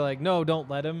I'd say, like, no, don't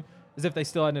let him, is if they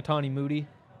still had Natani Moody.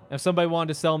 If somebody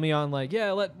wanted to sell me on, like,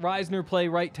 yeah, let Reisner play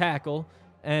right tackle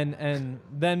and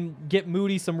then get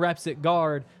Moody some reps at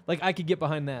guard, like, I could get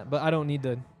behind that. But I don't need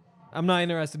to. I'm not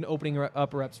interested in opening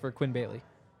up reps for Quinn Bailey.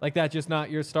 Like that's just not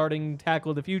your starting tackle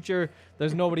of the future.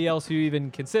 There's nobody else you even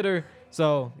consider.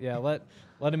 So yeah, let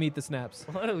him eat the snaps.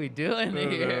 What are we doing I don't know.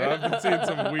 here? I've been seeing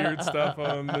some weird stuff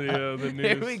on the news.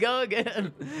 Here we go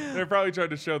again. They're probably trying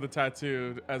to show the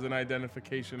tattoo as an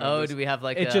identification. Oh, of do we have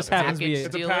like It a just happens to be package a-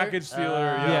 It's a dealer? package dealer,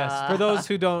 yeah. Yes, for those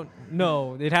who don't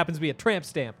know, it happens to be a tramp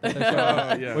stamp, that they're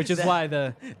showing, Oh, yeah. which is why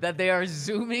the That they are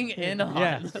zooming in on.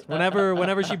 yes,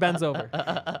 whenever she bends over.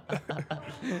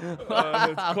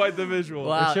 It's quite the visual.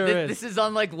 Wow, sure is. this is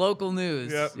on like local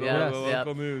news. Yep, the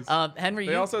local news. Henry,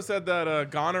 They you also said that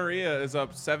gonorrhea is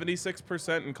up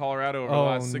 76% in Colorado over the Oh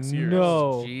last 6 years.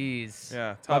 no, jeez.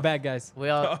 Yeah, my tough. bad guys. We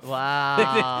all wow.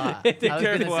 I was gonna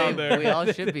careful out say there. we all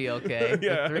should be okay.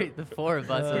 Yeah. The four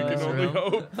of us in We this can only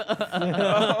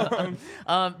room.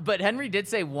 hope. But Henry did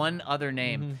say one other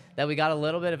name Mm-hmm. that we got a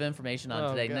little bit of information on Oh,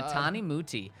 today. God. Natani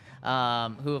Muti,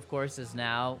 who of course is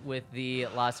now with the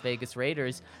Las Vegas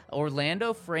Raiders.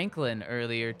 Orlando Franklin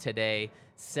earlier today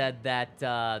said that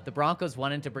the Broncos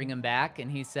wanted to bring him back, and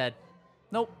he said,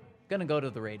 "Nope, gonna go to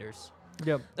the Raiders."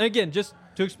 Yep. And again, just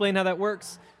to explain how that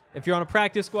works, if you're on a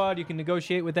practice squad, you can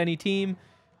negotiate with any team,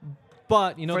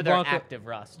 but you know For the their Bronco- active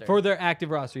roster. for their active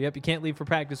roster. Yep, you can't leave for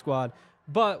practice squad.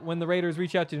 But when the Raiders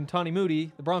reach out to Ntani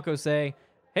Moody, the Broncos say,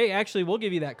 "Hey, actually, we'll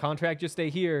give you that contract. Just stay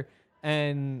here."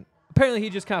 And apparently, he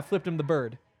just kind of flipped him the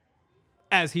bird,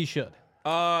 as he should.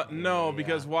 No,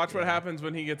 because watch what happens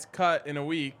when he gets cut in a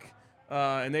week,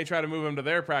 and they try to move him to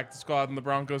their practice squad, and the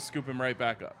Broncos scoop him right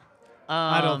back up.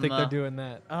 I don't think they're doing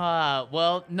that.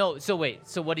 Well, no. So wait.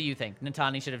 So what do you think?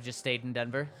 Natani should have just stayed in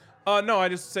Denver. No, I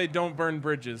just say don't burn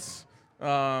bridges.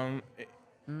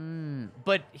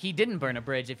 But he didn't burn a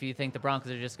bridge if you think the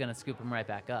Broncos are just going to scoop him right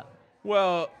back up.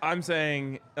 Well, I'm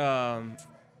saying And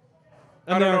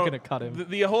I they don't aren't know. going to cut him.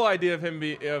 The whole idea of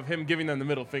him giving them the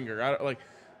middle finger,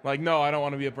 no, I don't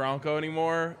want to be a Bronco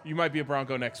anymore. You might be a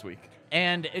Bronco next week.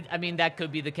 And, I mean, that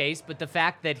could be the case, but the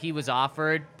fact that he was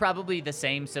offered probably the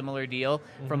similar deal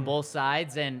from both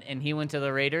sides, and he went to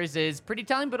the Raiders is pretty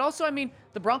telling. But also, I mean,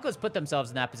 the Broncos put themselves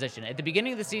in that position. At the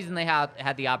beginning of the season, they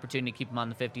had the opportunity to keep him on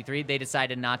the 53. They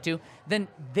decided not to. Then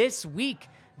this week,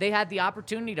 they had the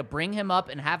opportunity to bring him up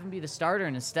and have him be the starter,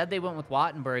 and instead they went with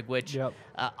Wattenberg, which Yep.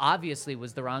 obviously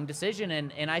was the wrong decision.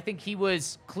 And I think he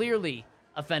was clearly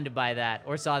offended by that,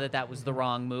 or saw that was the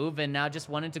wrong move, and now just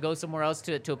wanted to go somewhere else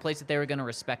to a place that they were going to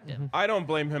respect him. I don't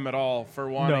blame him at all for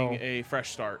wanting No. a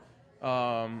fresh start.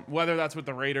 Whether that's with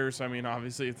the Raiders, I mean,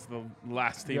 obviously it's the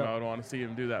last team Yep. I would want to see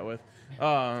him do that with.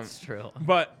 It's true.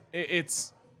 But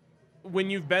it's when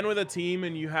you've been with a team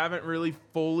and you haven't really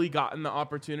fully gotten the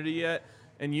opportunity yet,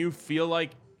 and you feel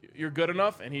like you're good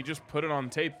enough, and he just put it on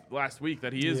tape last week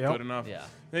that he is Yep. good enough. Yeah.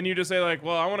 Then you just say like,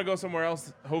 well, I want to go somewhere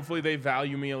else. Hopefully they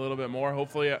value me a little bit more.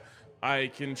 Hopefully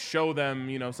I can show them,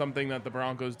 something that the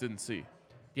Broncos didn't see.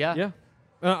 Yeah. Yeah.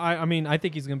 I mean, I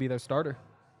think he's going to be their starter.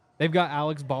 They've got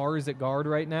Alex Bars at guard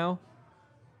right now.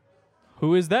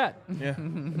 Who is that? Yeah.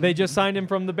 They just signed him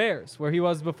from the Bears, where he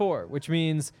was before, which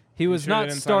means he was sure they not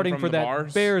didn't sign starting from for the that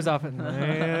Bars? Bears offense.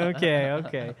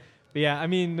 Okay. But yeah, I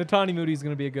mean, Natani Moody's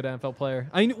going to be a good NFL player.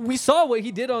 I mean, we saw what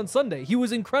he did on Sunday. He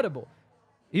was incredible.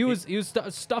 He was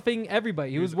stuffing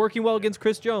everybody. He was working well against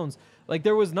Chris Jones. Like,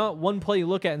 there was not one play you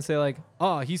look at and say, like,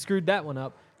 oh, he screwed that one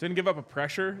up. Didn't give up a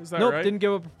pressure. Is that Nope, right? didn't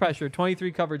give up pressure.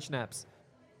 23 coverage snaps.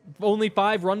 Only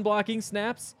 5 run blocking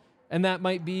snaps. And that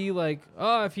might be like,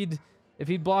 oh, if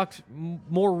he'd blocked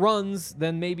more runs,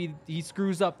 then maybe he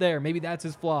screws up there. Maybe that's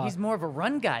his flaw. He's more of a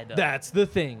run guy, though. That's the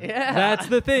thing. Yeah. That's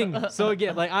the thing. So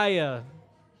again, like I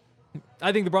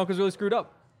think the Broncos really screwed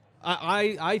up.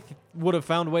 I would have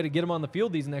found a way to get him on the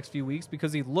field these next few weeks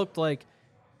because he looked like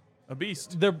A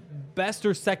beast. their best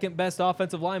or second best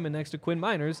offensive lineman next to Quinn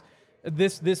Miners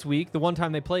this week, the one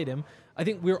time they played him. I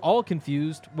think we're all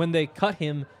confused when they cut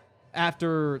him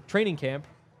after training camp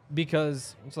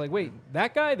because it's like, wait,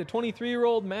 that guy, the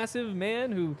 23-year-old massive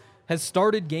man who has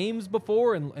started games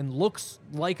before and looks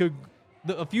like a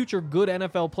future good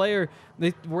NFL player,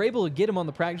 they were able to get him on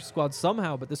the practice squad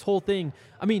somehow, but this whole thing,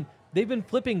 I mean, they've been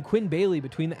flipping Quinn Bailey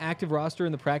between the active roster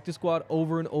and the practice squad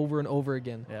over and over and over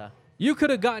again. Yeah. You could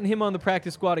have gotten him on the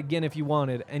practice squad again if you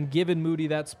wanted and given Moody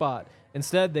that spot.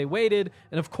 Instead, they waited,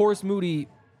 and of course, Moody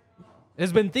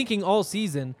has been thinking all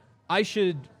season, I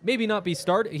should maybe not be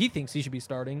starting. He thinks he should be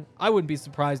starting. I wouldn't be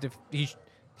surprised if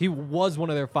he was one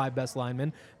of their 5 best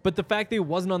linemen. But the fact that he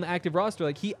wasn't on the active roster,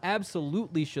 like, he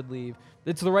absolutely should leave.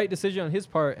 It's the right decision on his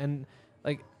part, and,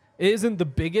 like, it isn't the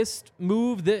biggest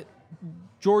move that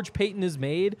George Payton has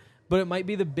made, but it might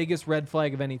be the biggest red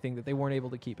flag of anything that they weren't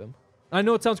able to keep him. I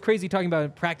know it sounds crazy talking about a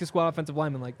practice squad offensive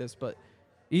lineman like this, but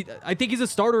I think he's a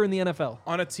starter in the NFL.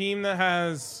 On a team that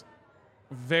has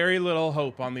very little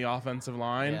hope on the offensive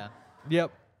line. Yeah.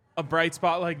 Yep. A bright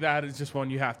spot like that is just one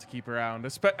you have to keep around,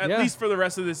 at Yeah. least for the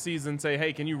rest of this season. Say,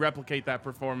 hey, can you replicate that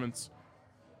performance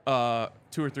 2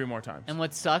 or 3 more times? And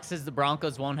what sucks is the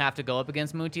Broncos won't have to go up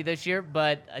against Muti this year,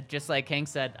 but just like Hank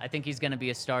said, I think he's going to be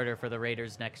a starter for the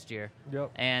Raiders next year.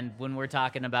 Yep. And when we're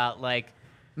talking about, like,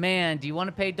 man, do you want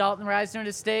to pay Dalton Reisner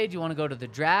to stay? Do you want to go to the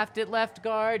draft at left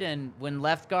guard? And when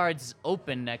left guard's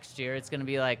open next year, it's going to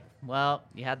be like, well,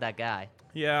 you had that guy.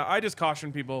 Yeah, I just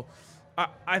caution people.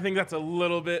 I think that's a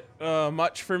little bit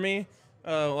much for me.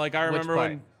 Like I remember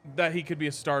when that he could be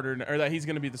a starter, or that he's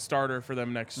going to be the starter for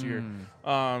them next year.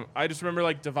 I just remember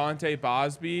like Devontae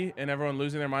Bosby and everyone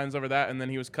losing their minds over that, and then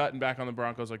he was cut and back on the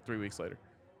Broncos like 3 weeks later.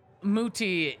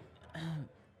 Muti,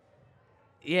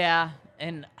 yeah,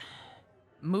 and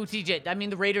Muti, I mean,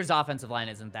 the Raiders' offensive line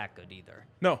isn't that good either.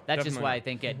 No, That's just definitely why not. I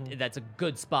think that's a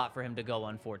good spot for him to go,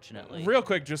 unfortunately. Real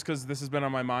quick, just because this has been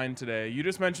on my mind today, you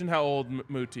just mentioned how old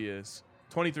Muti is.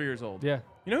 23 years old. Yeah.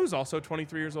 You know who's also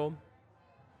 23 years old?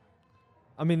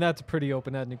 I mean, that's a pretty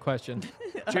open-ended question.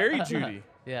 Jerry Jeudy.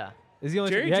 Yeah. Is he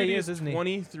only? Jerry Yeah, Jeudy he is isn't he?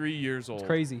 23 years old. It's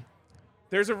crazy.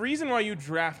 There's a reason why you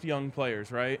draft young players,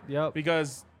 right? Yep.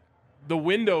 Because the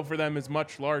window for them is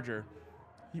much larger.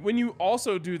 When you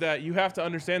also do that, you have to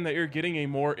understand that you're getting a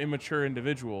more immature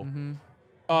individual,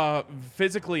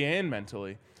 physically and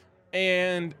mentally.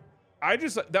 And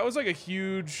that was like a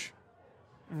huge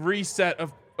reset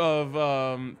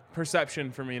of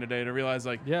perception for me today to realize,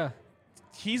 like, Yeah.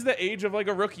 he's the age of like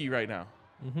a rookie right now.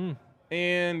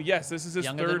 And yes, this is his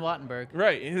Younger third. than Wattenberg.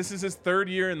 Right. And this is his 3rd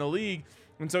year in the league.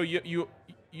 And so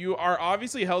you are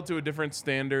obviously held to a different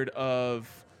standard of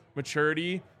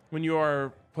maturity when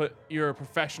you're a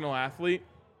professional athlete.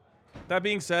 That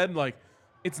being said, like,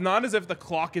 it's not as if the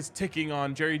clock is ticking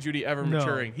on Jerry Jeudy ever No.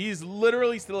 maturing. He's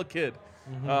literally still a kid.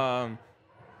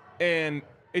 And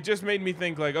it just made me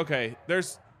think, like, okay,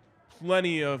 there's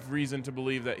plenty of reason to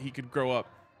believe that he could grow up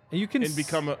And you can and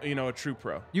become a true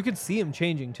pro. You can see him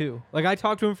changing too. Like I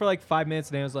talked to him for like 5 minutes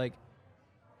and I was like,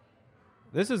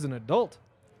 "This is an adult."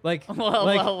 Like,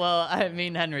 Well. I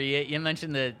mean, Henry, you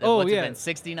mentioned the Oh, what's yeah. it been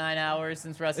 69 hours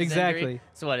since Russ's Exactly. injury.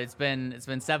 So what? It's been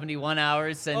 71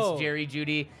 hours since Oh. Jerry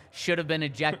Jeudy should have been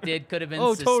ejected, could have been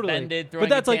Oh, totally. suspended, But throwing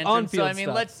that's, a like, tantrum. on-field So I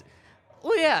mean, stuff.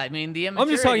 Well, yeah. I mean, the I'm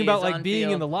just talking immaturity about is like on being in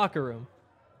field. the locker room.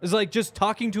 It's like just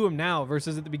talking to him now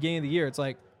versus at the beginning of the year. It's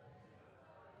like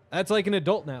that's like an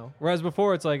adult now. Whereas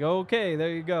before it's like, okay, there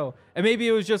you go. And maybe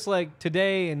it was just like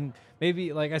today, and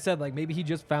maybe like I said, like maybe he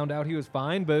just found out he was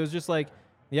fine, but it was just like,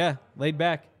 yeah, laid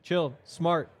back, chilled,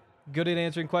 smart, good at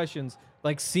answering questions,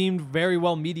 like seemed very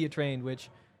well media trained, which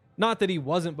not that he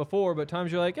wasn't before, but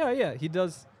times you're like, yeah, he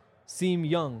does seem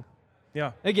young.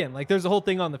 Yeah. Again, like there's a whole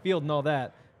thing on the field and all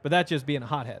that, but that's just being a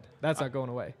hothead. That's not going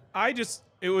away.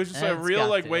 It was just a It's real got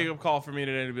like to. wake up call for me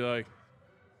today to be like,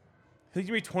 he's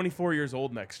gonna be 24 years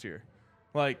old next year.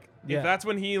 Like, Yeah. if that's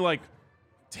when he like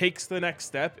takes the next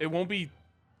step, it won't be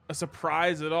a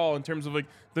surprise at all in terms of like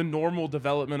the normal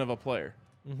development of a player.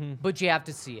 But you have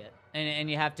to see it, and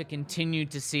you have to continue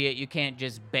to see it. You can't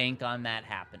just bank on that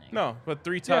happening. No, but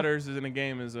 3 tutters in a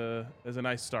game is a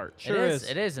nice start. Sure it is. is.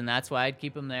 It is, and that's why I'd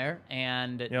keep him there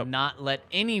and Yep. not let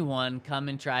anyone come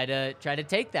and try to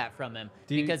take that from him.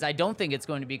 Because I don't think it's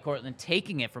going to be Cortland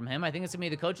taking it from him. I think it's going to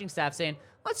be the coaching staff saying,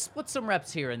 "Let's put some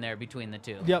reps here and there between the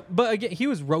two." Yep, but again, he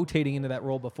was rotating into that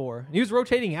role before. He was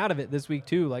rotating out of it this week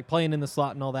too, like playing in the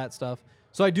slot and all that stuff.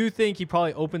 So I do think he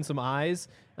probably opened some eyes,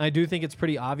 and I do think it's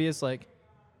pretty obvious. Like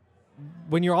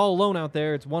when you're all alone out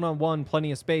there, it's one-on-one,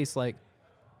 plenty of space. Like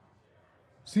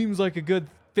seems like a good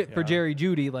fit for Yeah. Jerry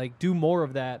Jeudy. Like do more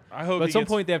of that. I hope but he at some gets-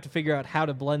 point they have to figure out how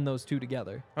to blend those two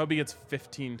together. I hope he gets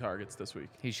 15 targets this week.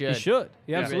 He should. He should.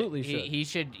 He Yeah. absolutely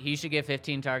should. He should get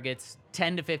 15 targets,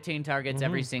 10 to 15 targets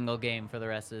every single game for the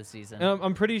rest of the season. And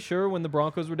I'm pretty sure when the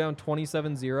Broncos were down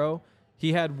 27-0,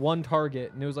 he had 1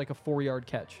 target, and it was like a 4-yard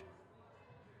catch.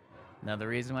 Another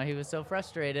reason why he was so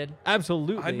frustrated.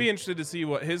 Absolutely. I'd be interested to see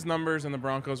what his numbers and the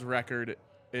Broncos' record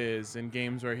is in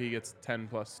games where he gets 10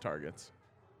 plus targets.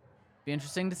 Be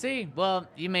interesting to see. Well,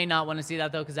 you may not want to see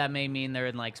that though, because that may mean they're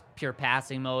in like pure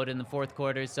passing mode in the fourth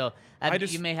quarter. So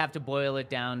you may have to boil it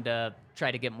down to try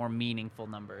to get more meaningful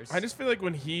numbers. I just feel like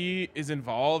when he is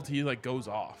involved, he like goes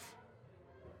off.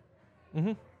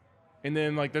 Mm-hmm. And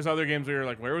then like there's other games where you're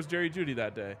like, where was Jerry Jeudy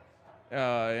that day?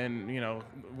 And you know,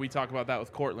 we talk about that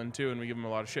with Cortland too, and we give him a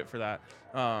lot of shit for that.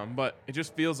 But it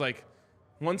just feels like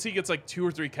once he gets like 2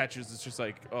 or 3 catches, it's just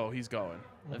like, oh, he's going.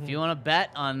 If you want to bet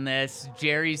on this,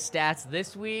 Jerry's stats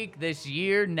this week, this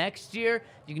year, next year,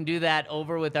 you can do that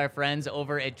over with our friends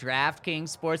over at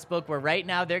DraftKings Sportsbook, where right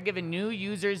now they're giving new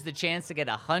users the chance to get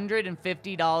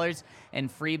 $150 in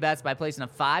free bets by placing a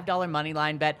 $5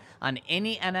 moneyline bet on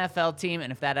any NFL team.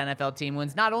 And if that NFL team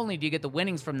wins, not only do you get the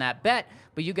winnings from that bet,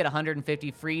 but you get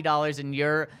 $150 free dollars in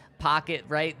your pocket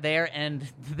right there. And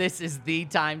this is the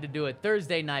time to do it.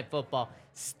 Thursday Night Football.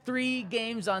 3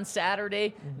 games on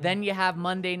Saturday. Then you have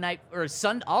Monday night or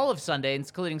all of Sunday,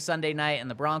 including Sunday night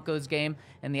and the Broncos game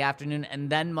in the afternoon, and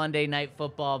then Monday Night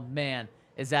Football. Man,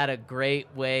 is that a great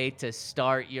way to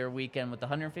start your weekend with the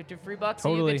 $150 free bucks that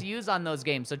you get to use on those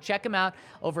games. So check them out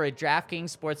over at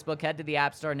DraftKings Sportsbook. Head to the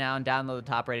App Store now and download the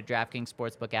top-rated DraftKings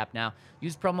Sportsbook app now.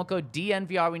 Use promo code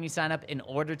DNVR when you sign up in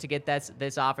order to get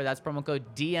this offer. That's promo code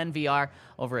DNVR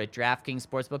over at DraftKings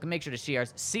Sportsbook. And make sure to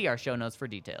see our show notes for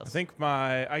details. I think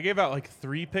I gave out like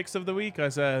 3 picks of the week. I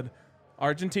said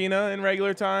Argentina in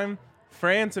regular time,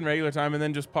 France in regular time, and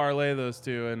then just parlay those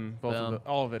 2, and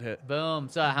all of it hit. Boom.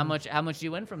 So how much do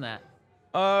you win from that?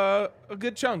 A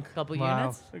good chunk. Couple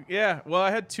units? Yeah. Well,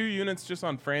 I had 2 units just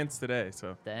on France today,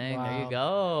 so. Dang, there you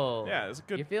go. Yeah, it's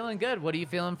good. You're feeling good. What are you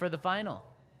feeling for the final?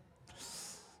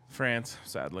 France,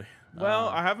 sadly. Well,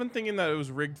 I have been thinking that it was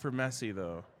rigged for Messi,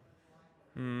 though.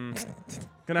 Gonna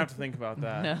have to think about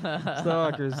that.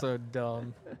 Soccer's so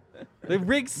dumb. They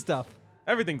rig stuff.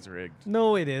 Everything's rigged.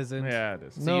 No, it isn't. Yeah, it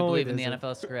is. So you believe in the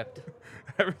NFL script?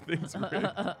 Everything's rigged.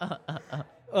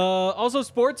 Also,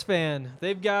 Sports Fan.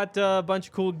 They've got a bunch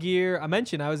of cool gear. I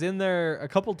mentioned I was in there a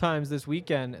couple times this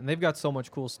weekend, and they've got so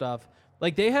much cool stuff.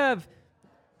 Like, they have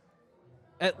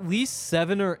at least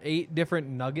 7 or 8 different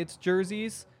Nuggets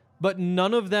jerseys, but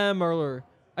none of them are...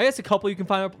 I guess a couple you can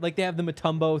find. Like, they have the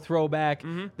Mutombo throwback.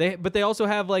 But they also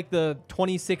have, like, the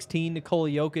 2016 Nikola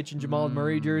Jokic and Jamal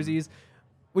Murray jerseys,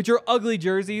 which are ugly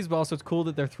jerseys, but also it's cool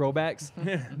that they're throwbacks.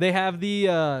 They have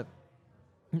the...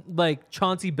 like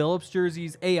Chauncey Billups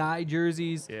jerseys, AI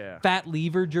jerseys, Fat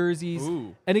Lever jerseys.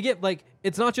 Ooh. And again, like,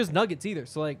 it's not just Nuggets either.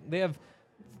 So, like, they have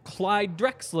Clyde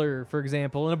Drexler, for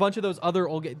example, and a bunch of those other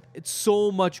old... It's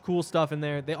so much cool stuff in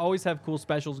there. They always have cool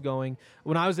specials going.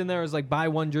 When I was in there, it was like, buy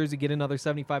 1 jersey, get another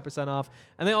 75% off.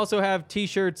 And they also have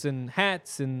T-shirts and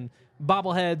hats and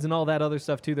bobbleheads and all that other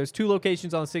stuff, too. There's 2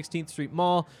 locations on 16th Street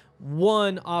Mall,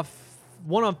 one on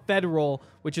Federal,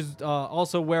 which is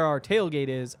also where our tailgate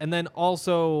is, and then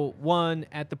also one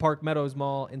at the Park Meadows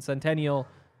Mall in Centennial.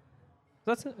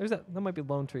 That might be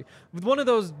Lone Tree. With one of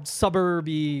those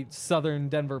suburby southern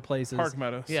Denver places. Park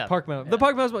Meadows. Yeah. Park Meadows. The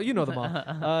Park Meadows Mall, you know them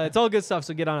all. It's all good stuff,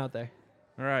 so get on out there.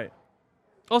 All right.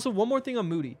 Also, one more thing on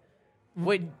Moody.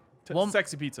 Wait.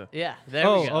 Sexy Pizza. Yeah, there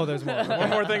we go. Oh, there's more. One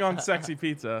more thing on Sexy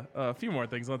Pizza. A few more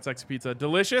things on Sexy Pizza.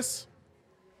 Delicious.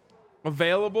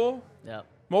 Available. Yep.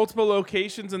 Multiple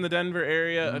locations in the Denver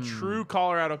area. A true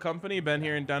Colorado company. Been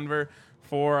here in Denver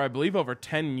for, I believe, over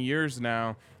 10 years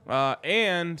now.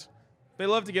 And they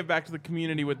love to give back to the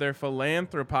community with their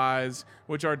philanthropies,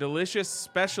 which are delicious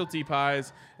specialty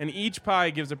pies. And each pie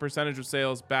gives a percentage of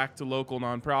sales back to local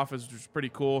nonprofits, which is pretty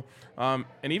cool. And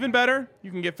even better,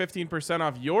 you can get 15%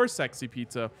 off your Sexy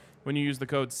Pizza when you use the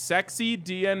code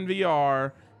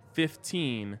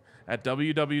SEXYDNVR15 at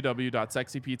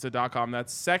www.sexypizza.com.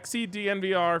 That's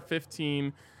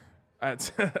SEXYDNVR15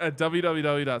 at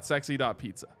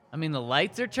www.sexy.pizza. I mean, the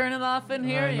lights are turning off in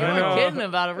here. You know. weren't kidding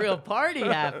about a real party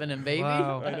happening, baby.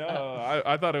 Wow. I know.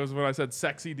 I thought it was when I said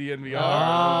sexy DNVR.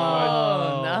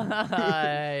 Oh,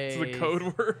 nice. It's the code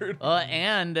word.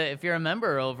 And if you're a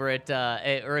member over at,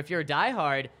 or if you're a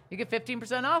diehard, you get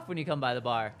 15% off when you come by the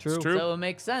bar. True. It's true. So it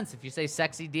makes sense. If you say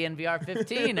sexy DNVR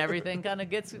 15, everything kind of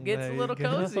gets There a you little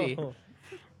go. cozy.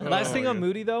 Last thing on yeah.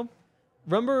 Moody, though.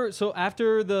 Remember, so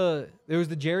after there was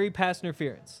the Jerry pass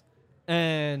interference,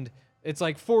 and it's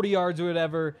like 40 yards or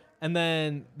whatever, and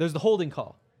then there's the holding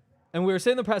call. And we were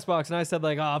sitting in the press box, and I said,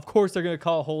 like, of course they're going to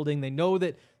call holding. They know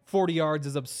that 40 yards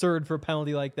is absurd for a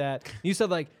penalty like that. And you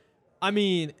said, like, I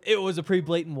mean, it was a pretty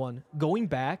blatant one. Going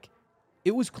back,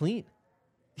 it was clean.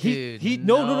 Dude,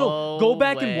 No. Go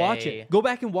back and watch way. it. Go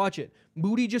back and watch it.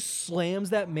 Moody just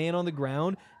slams that man on the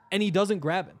ground, and he doesn't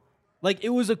grab him. Like, it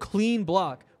was a clean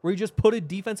block where he just put a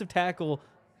defensive tackle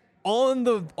on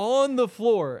the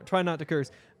floor. Try not to curse.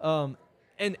 And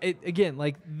again,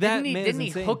 like, that man Didn't he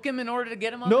insane. hook him in order to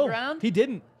get him on the ground? He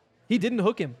didn't. He didn't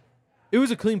hook him. It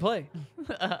was a clean play.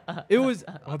 It was.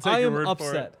 take I your am word for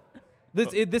upset.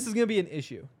 This is going to be an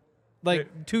issue.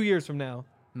 Like 2 years from now,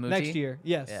 Moochie? next year.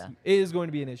 Yes, Yeah. it is going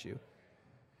to be an issue.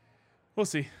 We'll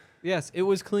see. Yes, it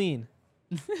was clean.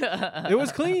 It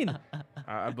was clean.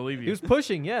 I believe you. He was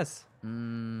pushing. Yes.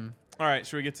 All right,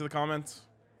 should we get to the comments?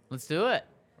 Let's do it.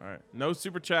 All right. No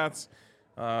super chats.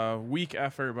 Weak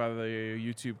effort by the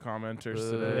YouTube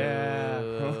commenters today.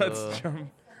 Yeah. Let's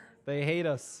They hate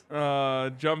us.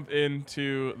 jump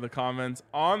into the comments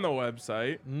on the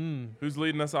website. Who's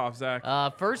leading us off, Zach?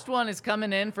 First one is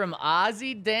coming in from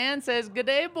Ozzy Dan. Says, "Good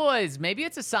day, boys. Maybe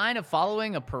it's a sign of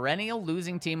following a perennial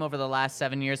losing team over the last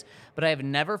 7 years, but I have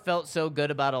never felt so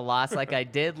good about a loss like I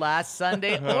did last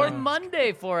Sunday or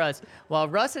Monday for us. While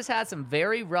Russ has had some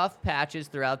very rough patches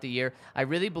throughout the year, I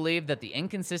really believe that the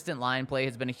inconsistent line play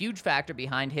has been a huge factor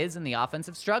behind his and the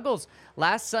offensive struggles.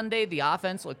 Last Sunday, the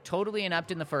offense looked totally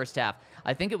inept in the first half.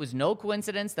 I think it was no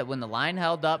coincidence that when the line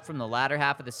held up from the latter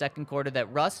half of the second quarter,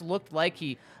 that Russ looked like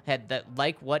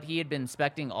what he had been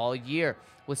expecting all year.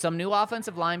 With some new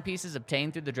offensive line pieces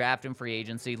obtained through the draft and free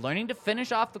agency, learning to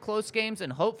finish off the close games,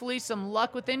 and hopefully some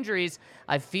luck with injuries,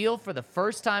 I feel for the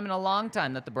first time in a long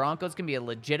time that the Broncos can be a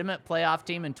legitimate playoff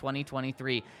team in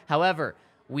 2023. However,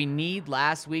 we need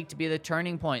last week to be the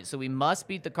turning point, so we must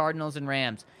beat the Cardinals and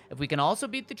Rams. If we can also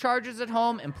beat the Chargers at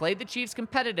home and play the Chiefs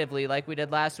competitively like we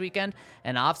did last weekend,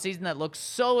 an offseason that looked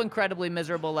so incredibly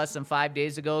miserable less than 5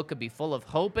 days ago could be full of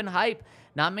hope and hype.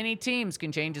 Not many teams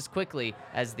can change as quickly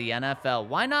as the NFL.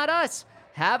 Why not us?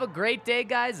 Have a great day,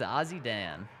 guys. Ozzy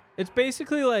Dan." It's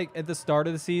basically like at the start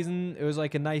of the season, it was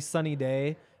like a nice sunny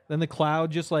day. Then the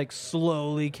cloud just like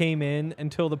slowly came in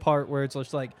until the part where it's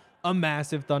just like a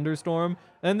massive thunderstorm.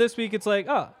 And this week it's like,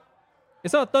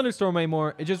 it's not a thunderstorm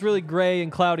anymore. It's just really gray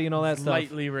and cloudy and all that stuff.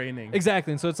 Lightly raining.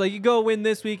 Exactly. And so it's like you go win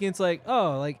this week and it's like,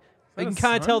 I can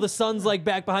kind of tell the sun's like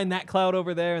back behind that cloud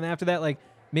over there. And after that, like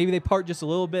maybe they part just a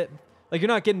little bit. Like you're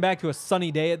not getting back to a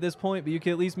sunny day at this point, but you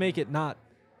can at least make it not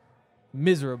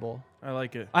miserable. I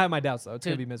like it. I have my doubts though. It's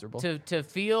going to be miserable. To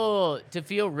feel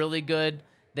really good.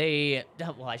 I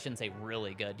shouldn't say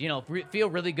really good. Feel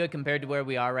really good compared to where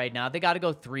we are right now. They got to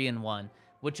go 3-1,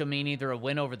 which will mean either a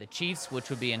win over the Chiefs, which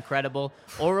would be incredible,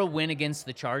 or a win against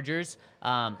the Chargers,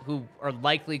 who are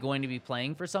likely going to be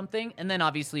playing for something, and then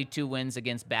obviously 2 wins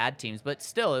against bad teams. But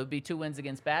still, it would be 2 wins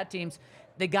against bad teams.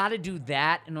 They got to do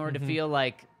that in order to feel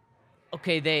like,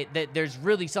 okay, there's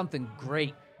really something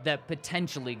great that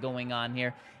potentially going on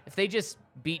here. If they just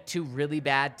beat 2 really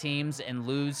bad teams and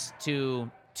lose to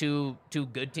two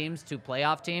good teams, 2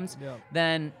 playoff teams,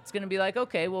 then it's going to be like,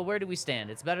 okay, well, where do we stand?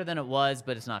 It's better than it was,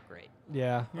 but it's not great.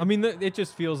 Yeah. I mean, it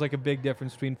just feels like a big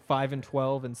difference between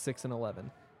 5-12 and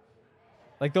 6-11.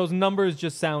 Like those numbers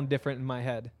just sound different in my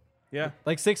head. Yeah.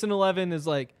 Like 6-11 is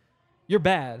like, you're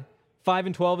bad.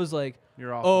 5-12 is like,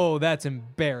 You're awful. Oh, that's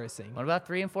embarrassing. What about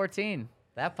 3-14?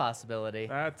 That possibility.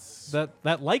 That's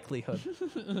that likelihood.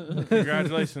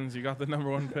 Congratulations, you got the number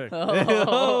 1 pick.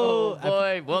 Oh,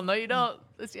 boy. Well, no, you don't.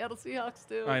 The Seattle Seahawks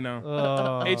do. I know.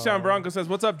 Oh. H-Town Bronco says,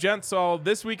 "What's up, gents? So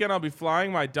this weekend I'll be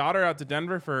flying my daughter out to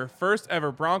Denver for her first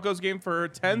ever Broncos game for her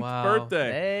 10th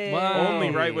birthday. Hey. Wow.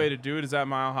 Only right way to do it is at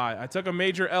Mile High. I took a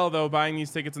major L, though, buying these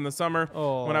tickets in the summer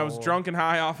when I was drunk and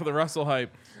high off of the Russell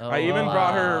hype. I even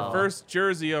brought her first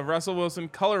jersey, a Russell Wilson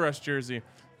Color Rush jersey.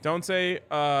 Don't say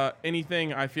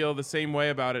anything. I feel the same way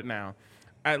about it now.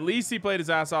 At least he played his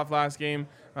ass off last game.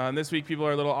 This week, people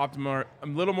are a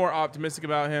little more optimistic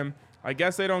about him. I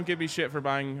guess they don't give me shit for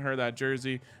buying her that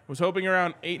jersey. Was hoping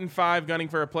around 8-5, gunning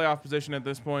for a playoff position at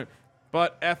this point.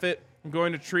 But F it. I'm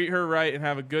going to treat her right and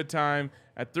have a good time.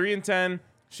 At 3-10,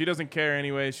 she doesn't care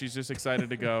anyway. She's just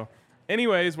excited to go.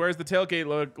 Anyways, where's the tailgate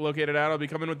located at? I'll be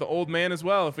coming with the old man as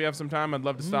well. If we have some time, I'd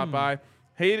love to stop by.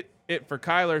 Hate it for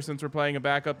Kyler since we're playing a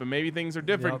backup and maybe things are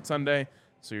different Sunday.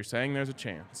 So you're saying there's a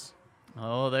chance.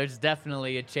 Oh, there's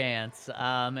definitely a chance.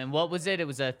 And what was it? It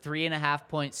was a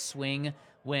 3.5-point swing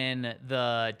when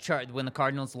the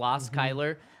Cardinals lost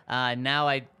Kyler. Now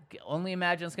I only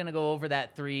imagine it's going to go over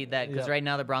that 3. Because right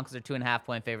now the Broncos are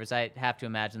 2.5-point favorites. I have to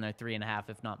imagine they're 3.5,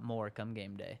 if not more, come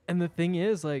game day. And the thing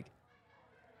is, like,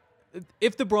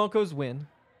 if the Broncos win,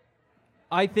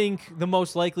 I think the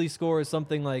most likely score is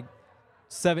something like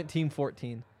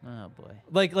 17-14. Oh boy.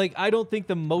 Like I don't think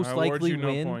the most likely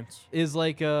win points. is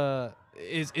like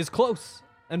is close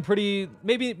and pretty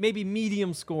maybe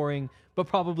medium scoring, but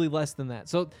probably less than that.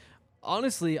 So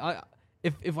honestly,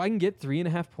 if I can get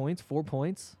 3.5 points, 4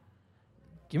 points,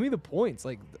 give me the points.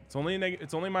 Like It's only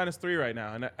 -3 right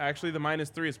now, and actually the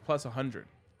 -3 is plus 100.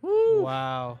 Woo!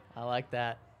 Wow. I like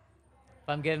that. If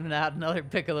I'm giving out another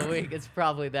pick of the week, it's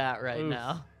probably that right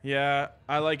now. Yeah,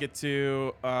 I like it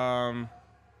too.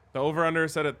 The over-under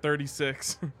is set at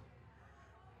 36.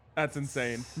 That's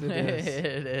insane. It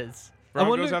is.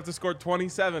 Broncos have to score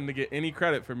 27 to get any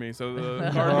credit for me, so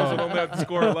the Cardinals would only have to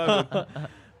score 11.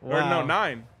 Or no,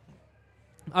 9.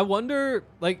 I wonder,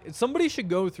 like, somebody should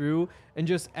go through and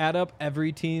just add up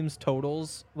every team's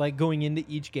totals, like, going into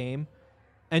each game,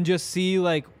 and just see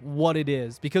like what it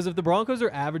is. Because if the Broncos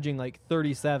are averaging like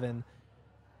 37,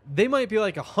 they might be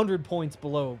like 100 points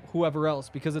below whoever else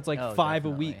because it's like 5 definitely.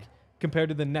 a week compared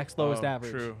to the next lowest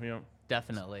average. True. Yeah.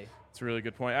 Definitely. It's a really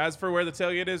good point. As for where the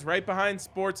tailgate is, right behind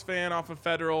Sports Fan off of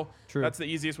Federal. True. That's the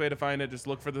easiest way to find it. Just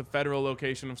look for the Federal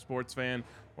location of Sports Fan.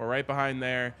 Or right behind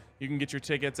there. You can get your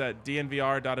tickets at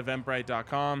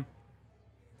dnvr.eventbrite.com.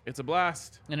 It's a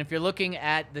blast. And if you're looking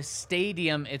at the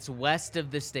stadium, it's west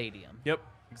of the stadium. Yep,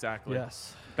 exactly.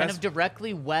 Yes. Kind Best- of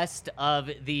directly west of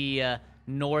the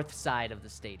north side of the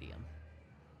stadium.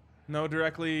 No,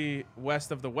 directly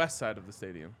west of the west side of the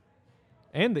stadium.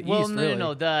 And the Well, east, no, really.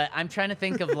 no. I'm trying to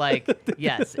think of like,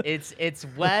 yes, it's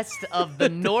west of the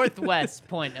northwest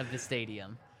point of the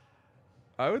stadium.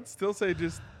 I would still say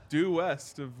just due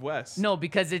west of west. No,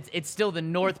 because it's still the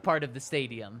north part of the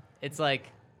stadium. It's like,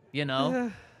 you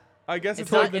know, I guess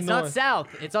it's like not the it's not north. south.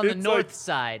 It's on the It's north like-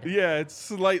 side. Yeah, it's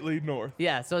slightly north.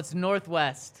 Yeah, so it's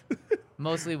northwest,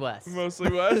 mostly west.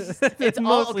 Mostly west. It's all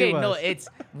mostly okay. No, west. it's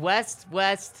west,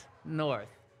 west, north.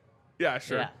 Yeah,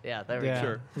 sure. Yeah, there we Yeah. go.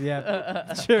 Sure.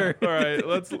 Yeah. Sure. All right,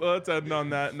 let's end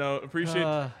on that note. Appreciate.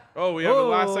 Uh, We have a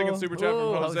last oh. second super chat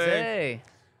Ooh, from Jose.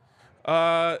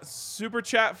 Super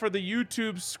chat for the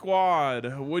YouTube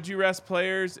squad. Would you rest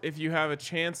players if you have a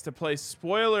chance to play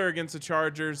spoiler against the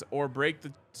Chargers or break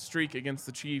the streak against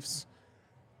the Chiefs?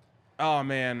 Oh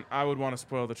man, I would want to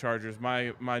spoil the Chargers.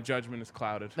 My judgment is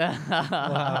clouded.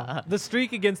 Wow. The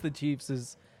streak against the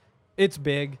Chiefs it's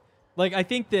big. Like, I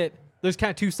think that there's kind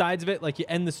of two sides of it. Like, you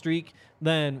end the streak,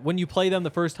 then when you play them the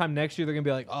first time next year, they're going to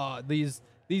be like, oh, these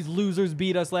losers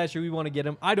beat us last year. We want to get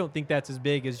them. I don't think that's as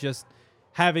big as just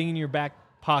having in your back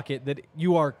pocket that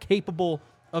you are capable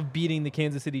of beating the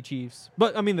Kansas City Chiefs.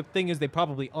 But, I mean, the thing is they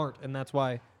probably aren't, and that's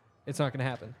why it's not going to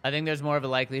happen. I think there's more of a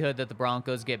likelihood that the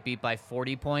Broncos get beat by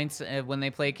 40 points when they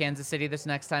play Kansas City this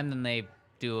next time than they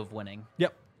do of winning.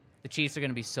 Yep. The Chiefs are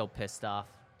going to be so pissed off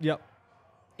Yep.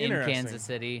 in Interesting. Kansas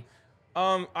City.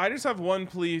 I just have one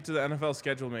plea to the NFL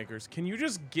schedule makers. Can you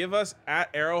just give us at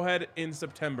Arrowhead in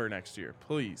September next year,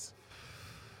 please?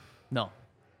 No,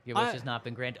 your wish has not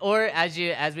been granted. Or as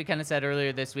we kind of said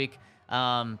earlier this week,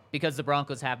 because the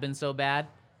Broncos have been so bad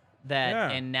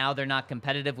and now they're not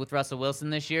competitive with Russell Wilson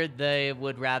this year, they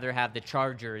would rather have the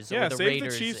Chargers or the save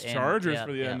Raiders. the Chiefs and- Chargers yep,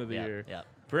 for the yep, end of the yep, year. Yep.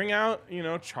 Bring out,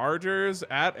 Chargers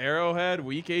at Arrowhead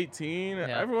week 18.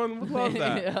 Everyone would love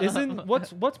that. Yeah. Isn't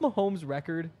what's Mahomes'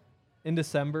 record in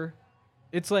December?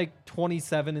 It's like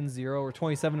 27-0 or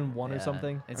 27-1 or Yeah,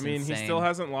 something. it's I mean, insane. he still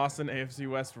hasn't lost an AFC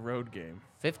West road game.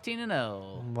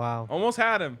 15-0. Wow. Almost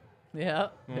had him. Yeah.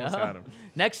 Almost yeah. had him.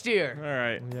 Next year. All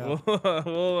right. Yeah.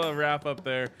 We'll wrap up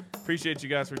there. Appreciate you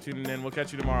guys for tuning in. We'll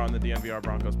catch you tomorrow on the DNVR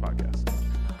Broncos podcast.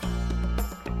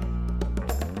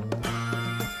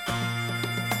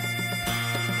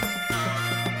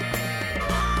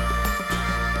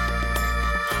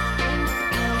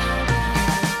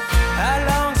 How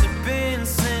long's it been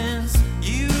since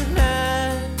you and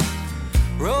I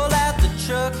rolled out the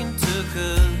truck and took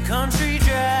a country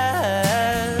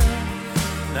drive?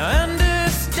 Now I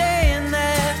understand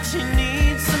that you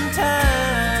need some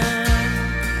time.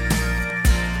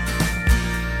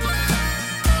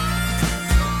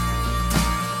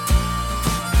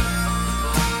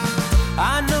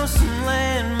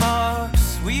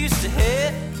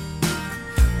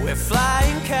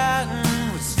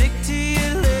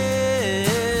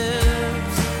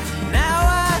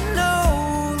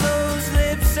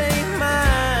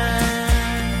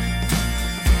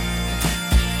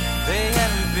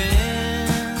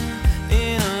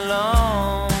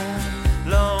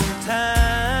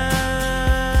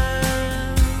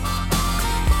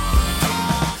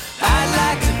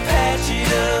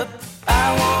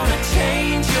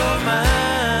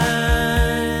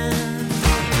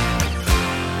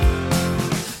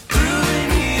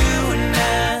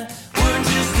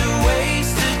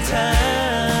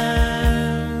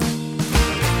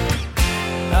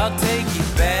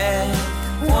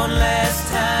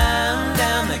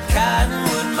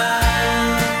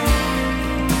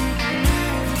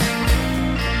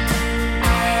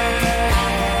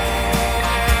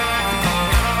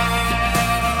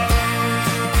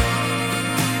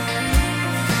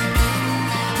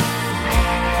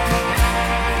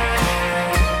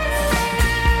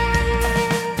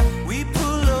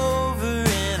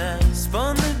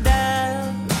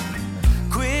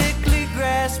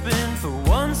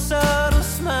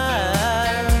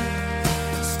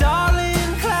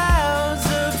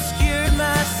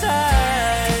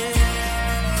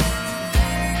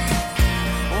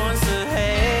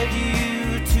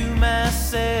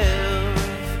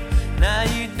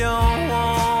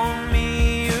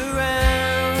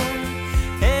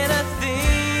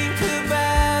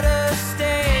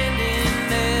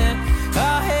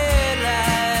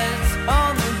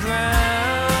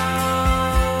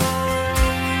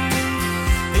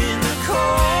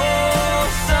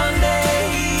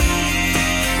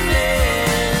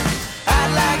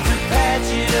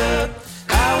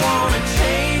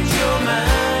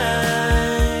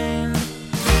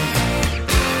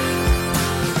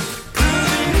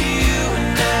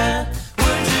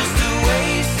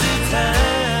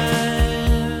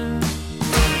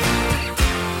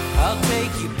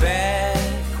 get back.